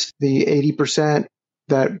invest the 80%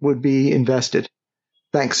 that would be invested?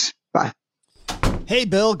 Thanks. Bye. Hey,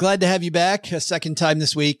 Bill, glad to have you back a second time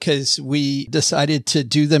this week because we decided to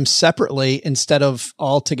do them separately instead of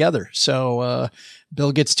all together. So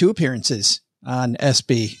Bill gets 2 appearances on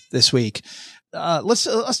SB this week. Let's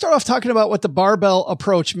start off talking about what the barbell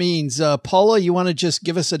approach means. Paula, you want to just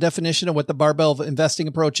give us a definition of what the barbell investing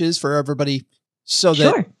approach is for everybody so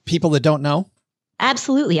that people that don't know?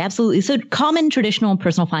 Absolutely. So common traditional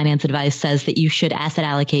personal finance advice says that you should asset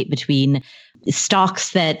allocate between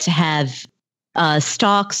stocks that have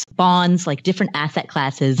stocks, bonds, like different asset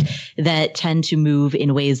classes that tend to move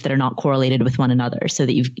in ways that are not correlated with one another so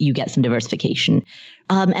that you get some diversification.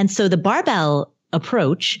 And so the barbell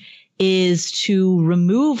approach is to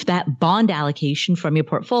remove that bond allocation from your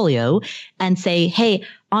portfolio and say, hey,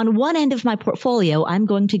 on one end of my portfolio, I'm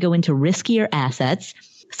going to go into riskier assets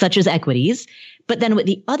such as equities. But then with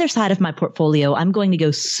the other side of my portfolio, I'm going to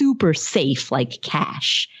go super safe like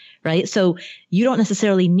cash. Right. So you don't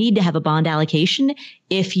necessarily need to have a bond allocation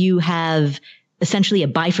if you have essentially a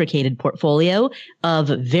bifurcated portfolio of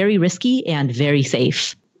very risky and very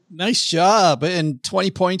safe. Nice job. And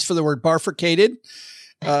 20 points for the word bifurcated.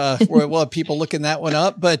 We'll have people looking that one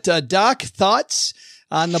up. But Doc, thoughts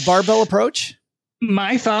on the barbell approach?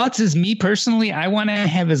 My thoughts is, me personally, I want to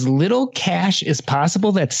have as little cash as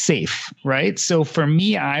possible that's safe, right? So for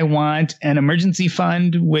me, I want an emergency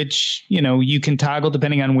fund, which, you can toggle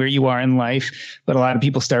depending on where you are in life, but a lot of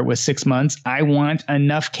people start with 6 months. I want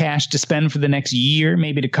enough cash to spend for the next year,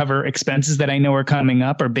 maybe to cover expenses that I know are coming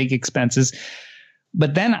up or big expenses.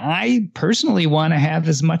 But then I personally want to have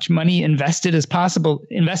as much money invested as possible.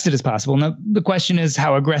 Now, the question is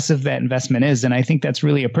how aggressive that investment is. And I think that's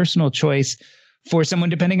really a personal choice for someone,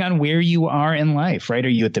 depending on where you are in life, right? Are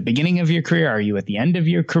you at the beginning of your career? Are you at the end of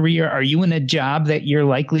your career? Are you in a job that you're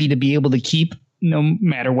likely to be able to keep no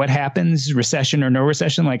matter what happens, recession or no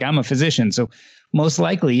recession? Like, I'm a physician. So most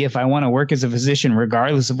likely, if I want to work as a physician,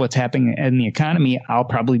 regardless of what's happening in the economy, I'll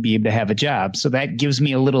probably be able to have a job. So that gives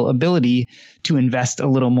me a little ability to invest a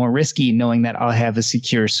little more risky, knowing that I'll have a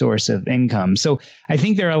secure source of income. So I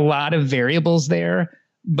think there are a lot of variables there.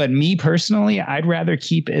 But me personally, I'd rather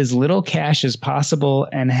keep as little cash as possible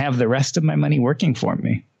and have the rest of my money working for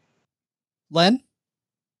me. Len?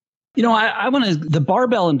 I want to, the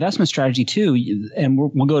barbell investment strategy too, and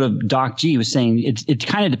we'll go to Doc G, was saying it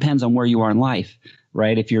kind of depends on where you are in life,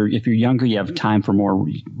 right? If you're younger, you have time for more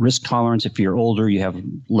risk tolerance. If you're older, you have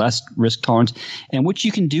less risk tolerance. And what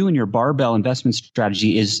you can do in your barbell investment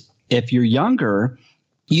strategy is, if you're younger,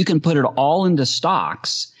 you can put it all into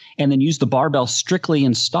stocks and then use the barbell strictly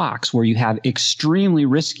in stocks, where you have extremely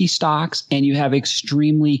risky stocks and you have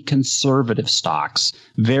extremely conservative stocks,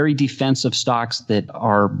 very defensive stocks that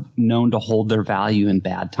are known to hold their value in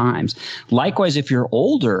bad times. Likewise, if you're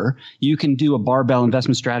older, you can do a barbell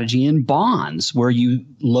investment strategy in bonds, where you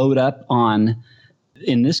load up on,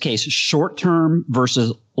 in this case, short term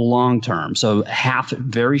versus long term. So half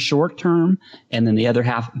very short term and then the other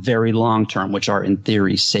half very long term, which are in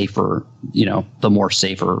theory safer, the more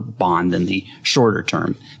safer bond than the shorter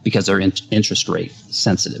term, because they're interest rate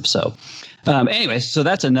sensitive. So anyway, so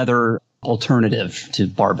that's another alternative to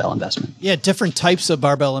barbell investment. Yeah, different types of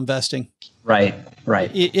barbell investing. Right.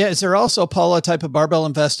 Yeah, is there also, Paula, a type of barbell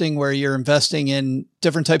investing where you're investing in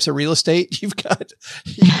different types of real estate? You've got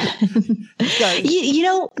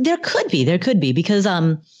there could be because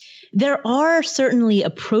there are certainly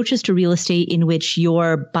approaches to real estate in which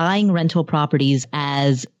you're buying rental properties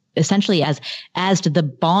as essentially as to the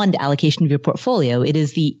bond allocation of your portfolio. It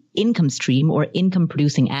is the income stream or income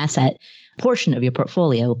producing asset portion of your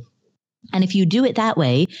portfolio. And if you do it that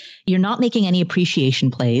way, you're not making any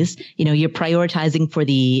appreciation plays. You're prioritizing for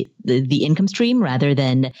the income stream rather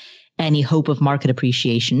than any hope of market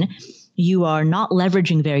appreciation. You are not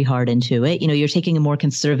leveraging very hard into it. You're taking a more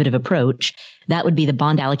conservative approach. That would be the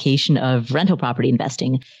bond allocation of rental property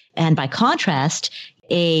investing. And by contrast,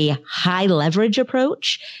 a high leverage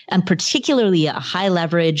approach, and particularly a high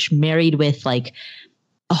leverage married with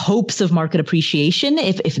hopes of market appreciation,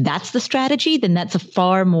 if that's the strategy, then that's a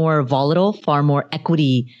far more volatile, far more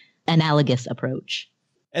equity analogous approach.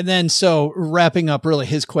 And then, so wrapping up really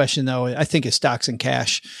his question, though, I think is stocks and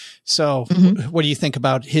cash. So what do you think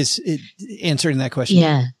about his answering that question?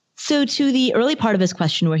 Yeah. So to the early part of his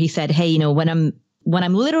question where he said, hey, when I'm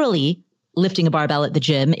literally lifting a barbell at the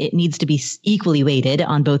gym, it needs to be equally weighted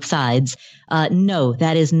on both sides. No,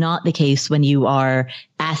 that is not the case when you are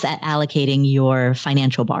asset allocating your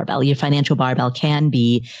financial barbell. Your financial barbell can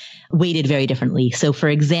be weighted very differently. So for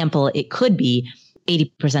example, it could be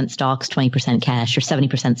 80% stocks, 20% cash, or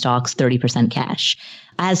 70% stocks, 30% cash.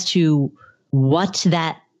 As to what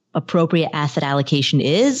that appropriate asset allocation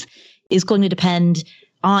is going to depend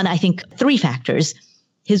on, I think, 3 factors.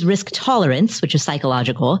 His risk tolerance, which is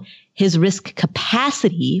psychological, his risk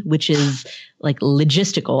capacity, which is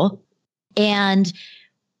logistical, and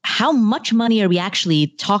how much money are we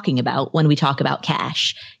actually talking about when we talk about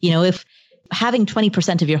cash? If having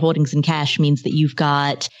 20% of your holdings in cash means that you've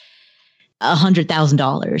got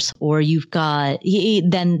 $100,000, or you've got,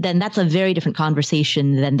 then that's a very different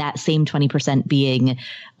conversation than that same 20% being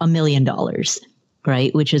 $1 million,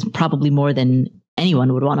 right? Which is probably more than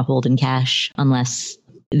anyone would want to hold in cash unless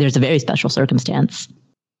there's a very special circumstance.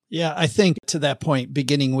 Yeah, I think to that point,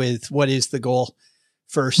 beginning with what is the goal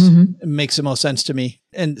first makes the most sense to me,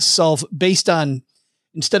 and solve based on,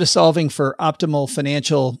 instead of solving for optimal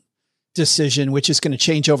financial decision, which is going to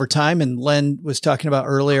change over time. And Len was talking about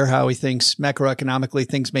earlier how he thinks macroeconomically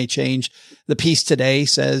things may change. The piece today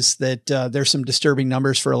says that there's some disturbing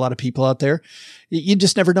numbers for a lot of people out there. You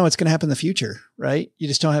just never know what's going to happen in the future, right? You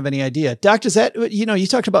just don't have any idea. Doc, does that, you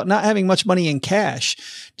talked about not having much money in cash.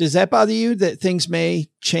 Does that bother you that things may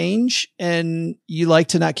change and you like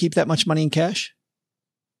to not keep that much money in cash?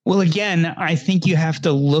 Well, again, I think you have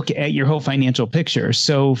to look at your whole financial picture.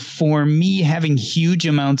 So for me, having huge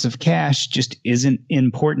amounts of cash just isn't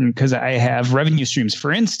important because I have revenue streams.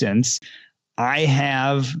 For instance, I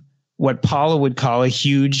have what Paula would call a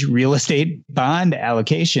huge real estate bond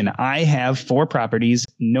allocation. I have 4 properties,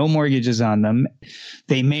 no mortgages on them.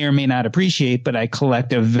 They may or may not appreciate, but I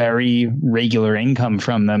collect a very regular income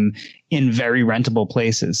from them in very rentable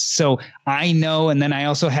places. So I know, and then I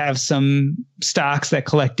also have some stocks that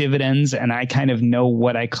collect dividends, and I kind of know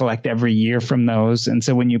what I collect every year from those. And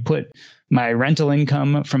so when you put my rental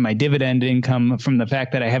income from my dividend income from the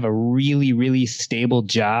fact that I have a really, really stable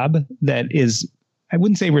job that is, I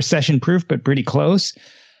wouldn't say recession proof, but pretty close,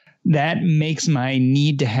 that makes my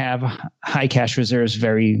need to have high cash reserves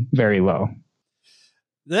very, very low.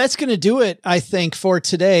 That's going to do it, I think, for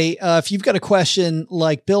today. If you've got a question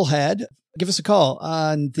like Bill had, give us a call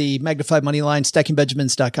on the Magnified Money line,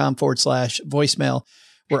 stackingbenjamins.com/voicemail.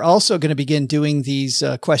 We're also going to begin doing these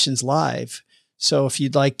questions live. So if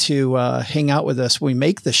you'd like to hang out with us when we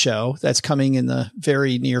make the show, that's coming in the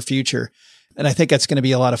very near future. And I think that's going to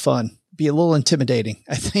be a lot of fun. Be a little intimidating,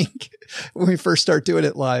 I think, when we first start doing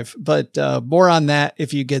it live. But more on that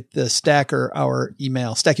if you get the Stacker, our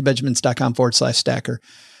email, stackingbenjamins.com/stacker.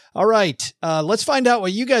 All right. Let's find out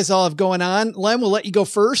what you guys all have going on. Len, we'll let you go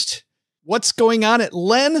first. What's going on at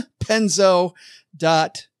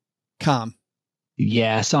lenpenzo.com?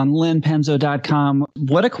 Yes, on lenpenzo.com.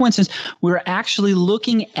 What a coincidence. We're actually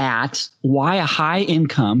looking at why a high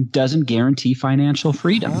income doesn't guarantee financial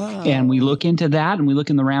freedom. Oh. And we look into that, and we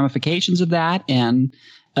look in the ramifications of that, and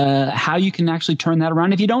how you can actually turn that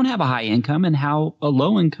around if you don't have a high income, and how a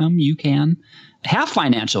low income you can have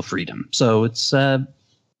financial freedom. So it's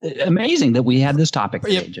amazing that we had this topic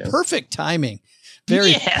today, Joe. Perfect timing.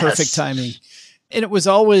 Very perfect timing. And it was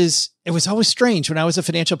always strange when I was a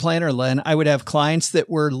financial planner, Len. I would have clients that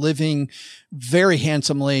were living very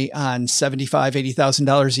handsomely on $75,000,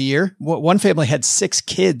 $80,000 a year. One family had 6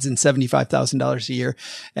 kids and $75,000 a year,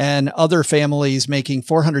 and other families making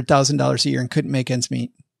 $400,000 a year and couldn't make ends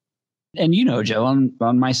meet. And Joe,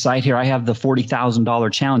 on my site here, I have the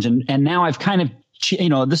 $40,000 challenge, and now I've kind of,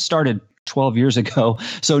 this started 12 years ago.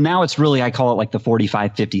 So now it's really, I call it like the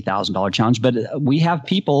 $45,000, $50,000 challenge. But we have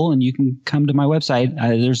people, and you can come to my website.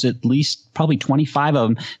 There's at least probably 25 of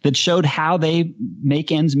them that showed how they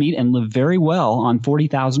make ends meet and live very well on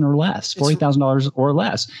 $40,000 or less, $40,000 or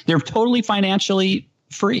less. They're totally financially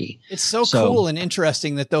free. It's so cool and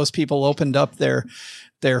interesting that those people opened up their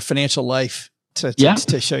financial life to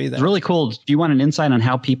show you that. It's really cool. If you want an insight on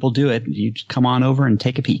how people do it, you come on over and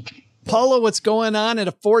take a peek. Paula, what's going on at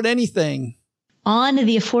Afford Anything? On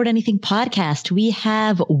the Afford Anything podcast, we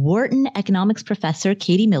have Wharton economics professor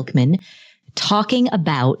Katie Milkman talking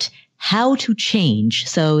about how to change.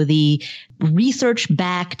 So the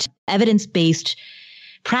research-backed, evidence-based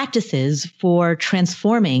practices for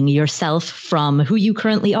transforming yourself from who you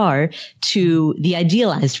currently are to the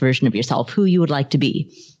idealized version of yourself, who you would like to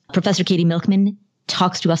be. Professor Katie Milkman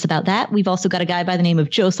talks to us about that. We've also got a guy by the name of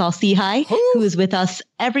Joe Saul-Sehy who is with us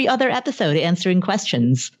every other episode answering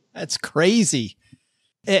questions. That's crazy.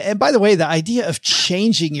 And by the way, the idea of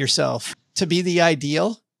changing yourself to be the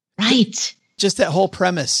ideal. Right. Just that whole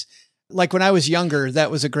premise. Like when I was younger,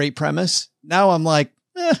 that was a great premise. Now I'm like,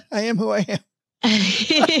 I am who I am.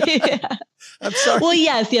 I'm sorry. Well,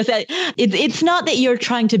 yes. It's not that you're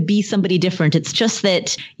trying to be somebody different. It's just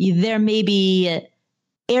that there may be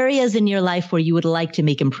areas in your life where you would like to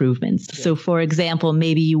make improvements. Yeah. So for example,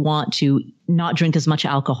 maybe you want to not drink as much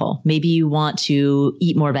alcohol. Maybe you want to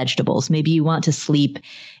eat more vegetables. Maybe you want to sleep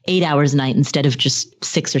 8 hours a night instead of just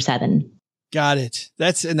 6 or 7. Got it.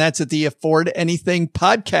 That's at the Afford Anything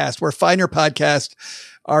podcast, where finer podcasts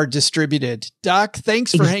are distributed. Doc,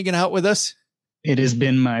 thanks for hanging out with us. It has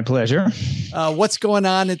been my pleasure. What's going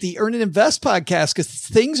on at the Earn and Invest podcast? Because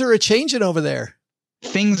things are a-changing over there.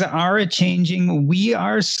 Things are a-changing. We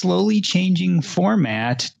are slowly changing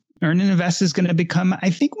format Earn and Invest is going to become,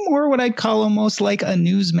 I think, more what I'd call almost like a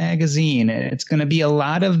news magazine. It's going to be a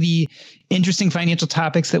lot of the interesting financial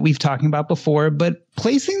topics that we've talked about before, but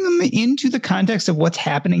placing them into the context of what's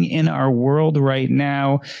happening in our world right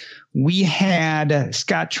now. We had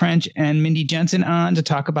Scott Trench and Mindy Jensen on to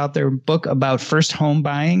talk about their book about first home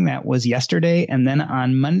buying. That was yesterday. And then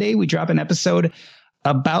on Monday, we drop an episode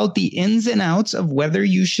about the ins and outs of whether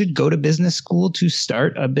you should go to business school to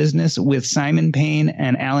start a business with Simon Payne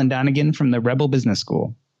and Alan Donegan from the Rebel Business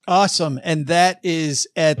School. Awesome. And that is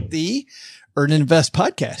at the Earn and Invest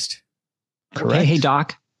podcast. Correct. Okay. Hey,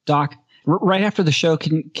 Doc, right after the show,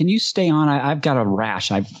 can you stay on? I've got a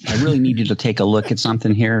rash. I really need you to take a look at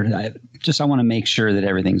something here. I want to make sure that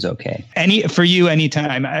everything's okay. For you,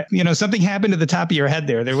 anytime. Something happened to the top of your head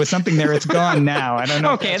there. There was something there. It's gone now. I don't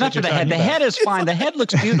know. Okay, enough of the head. The head is fine. The head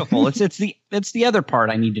looks beautiful. It's the other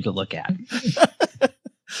part I needed to look at.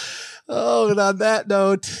 Oh, and on that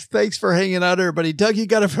note, thanks for hanging out, everybody. Doug, you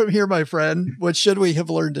got it from here, my friend. What should we have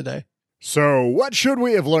learned today? So, what should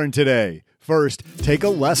we have learned today? First, take a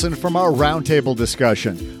lesson from our roundtable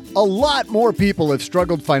discussion. A lot more people have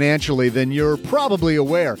struggled financially than you're probably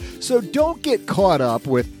aware, so don't get caught up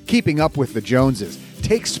with keeping up with the Joneses.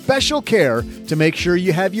 Take special care to make sure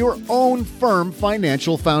you have your own firm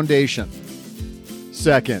financial foundation.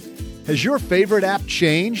 Second, has your favorite app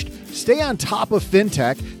changed? Stay on top of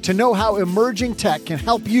fintech to know how emerging tech can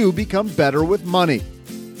help you become better with money.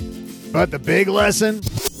 But the big lesson?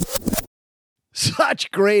 Such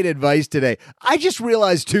great advice today. I just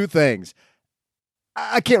realized two things.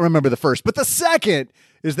 I can't remember the first, but the second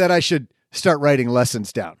is that I should start writing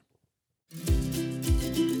lessons down.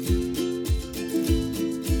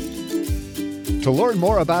 To learn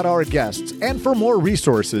more about our guests and for more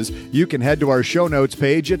resources, you can head to our show notes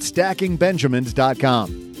page at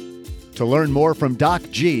stackingbenjamins.com. To learn more from Doc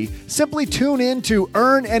G, simply tune in to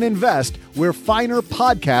Earn and Invest, where finer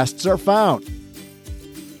podcasts are found.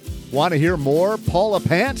 Want to hear more Paula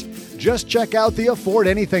Pant? Just check out the Afford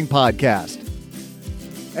Anything podcast.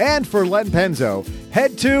 And for Len Penzo,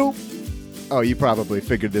 head to... Oh, you probably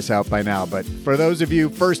figured this out by now, but for those of you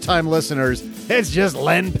first-time listeners, it's just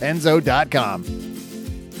lenpenzo.com.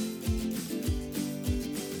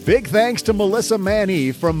 Big thanks to Melissa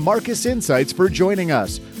Manny from Marcus Insights for joining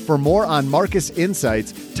us. For more on Marcus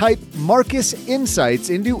Insights, type Marcus Insights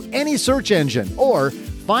into any search engine or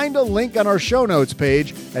find a link on our show notes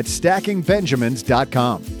page at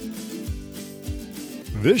stackingbenjamins.com.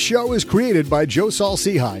 This show is created by Joe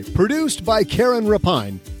Saul-Sehy, produced by Karen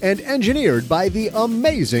Rapine, and engineered by the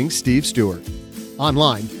amazing Steve Stewart.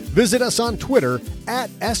 Online, visit us on Twitter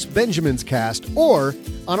at SBenjaminsCast or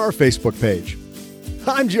on our Facebook page.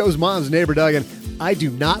 I'm Joe's mom's neighbor, Doug, and I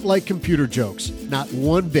do not like computer jokes, not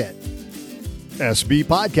one bit. SB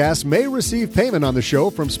Podcasts may receive payment on the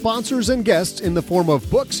show from sponsors and guests in the form of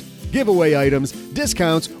books, giveaway items,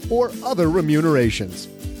 discounts, or other remunerations.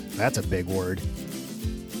 That's a big word.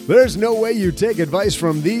 There's no way you take advice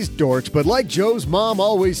from these dorks, but like Joe's mom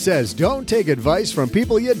always says, don't take advice from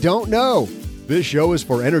people you don't know. This show is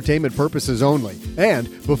for entertainment purposes only, and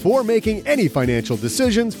before making any financial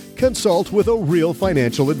decisions, consult with a real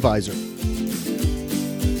financial advisor.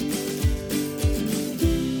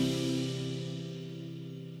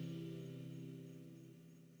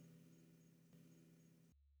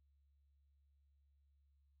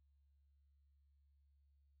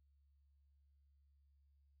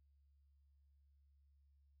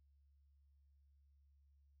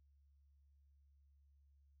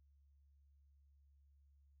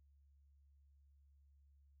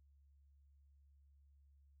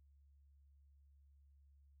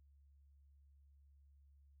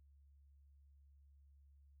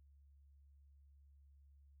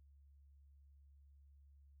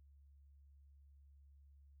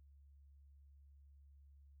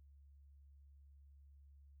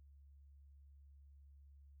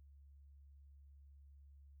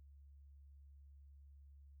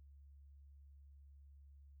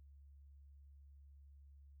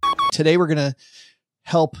 Today, we're going to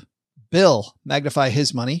help Bill magnify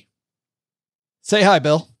his money. Say hi,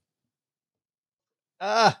 Bill.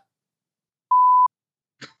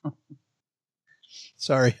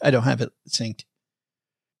 Sorry, I don't have it synced.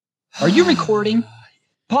 Are you recording?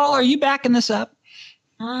 Paul, are you backing this up?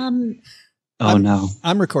 No.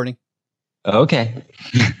 I'm recording. Okay.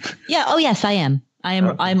 Yeah. Oh, yes, I am.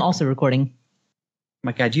 I'm also recording.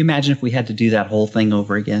 My God, do you imagine if we had to do that whole thing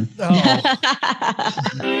over again? Oh.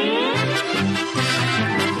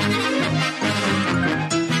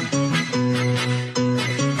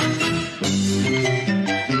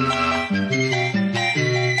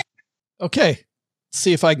 Okay. Let's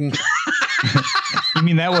see if I can You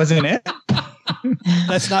mean that wasn't it?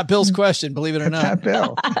 That's not Bill's question, believe it or not. Not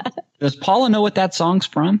Bill. Does Paula know what that song's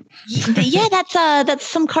from? Yeah, that's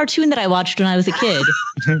some cartoon that I watched when I was a kid.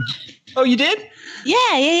 Oh, you did?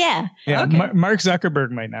 Yeah. Yeah, Okay. Mark Zuckerberg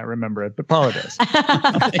might not remember it, but Paula does.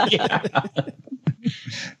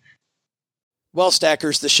 Well,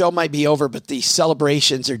 Stackers, the show might be over, but the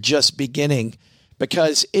celebrations are just beginning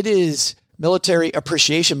because it is Military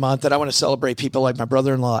Appreciation Month, and I want to celebrate people like my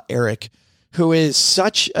brother-in-law, Eric, who is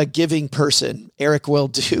such a giving person. Eric will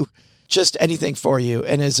do just anything for you.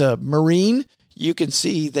 And as a Marine, you can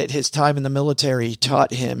see that his time in the military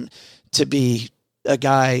taught him to be a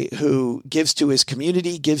guy who gives to his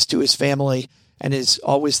community, gives to his family, and is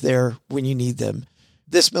always there when you need them.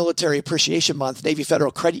 This Military Appreciation Month, Navy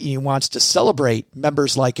Federal Credit Union wants to celebrate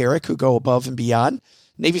members like Eric who go above and beyond.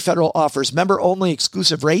 Navy Federal offers member-only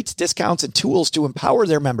exclusive rates, discounts, and tools to empower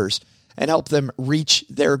their members and help them reach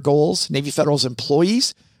their goals. Navy Federal's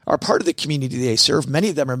employees are part of the community they serve. Many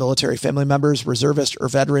of them are military family members, reservists, or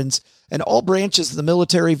veterans, and all branches of the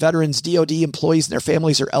military, veterans, DOD employees, and their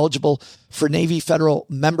families are eligible for Navy Federal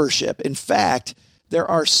membership. In fact, there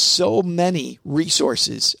are so many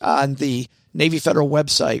resources on the Navy Federal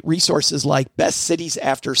website, resources like Best Cities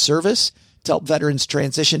After Service to help veterans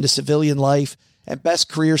transition to civilian life, and Best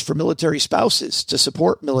Careers for Military Spouses to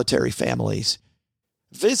support military families.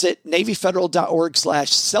 Visit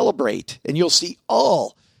NavyFederal.org/celebrate, and you'll see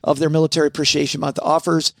all of their Military Appreciation Month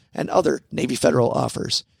offers and other Navy Federal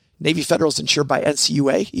offers. Navy Federal is insured by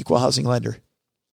NCUA, Equal Housing Lender.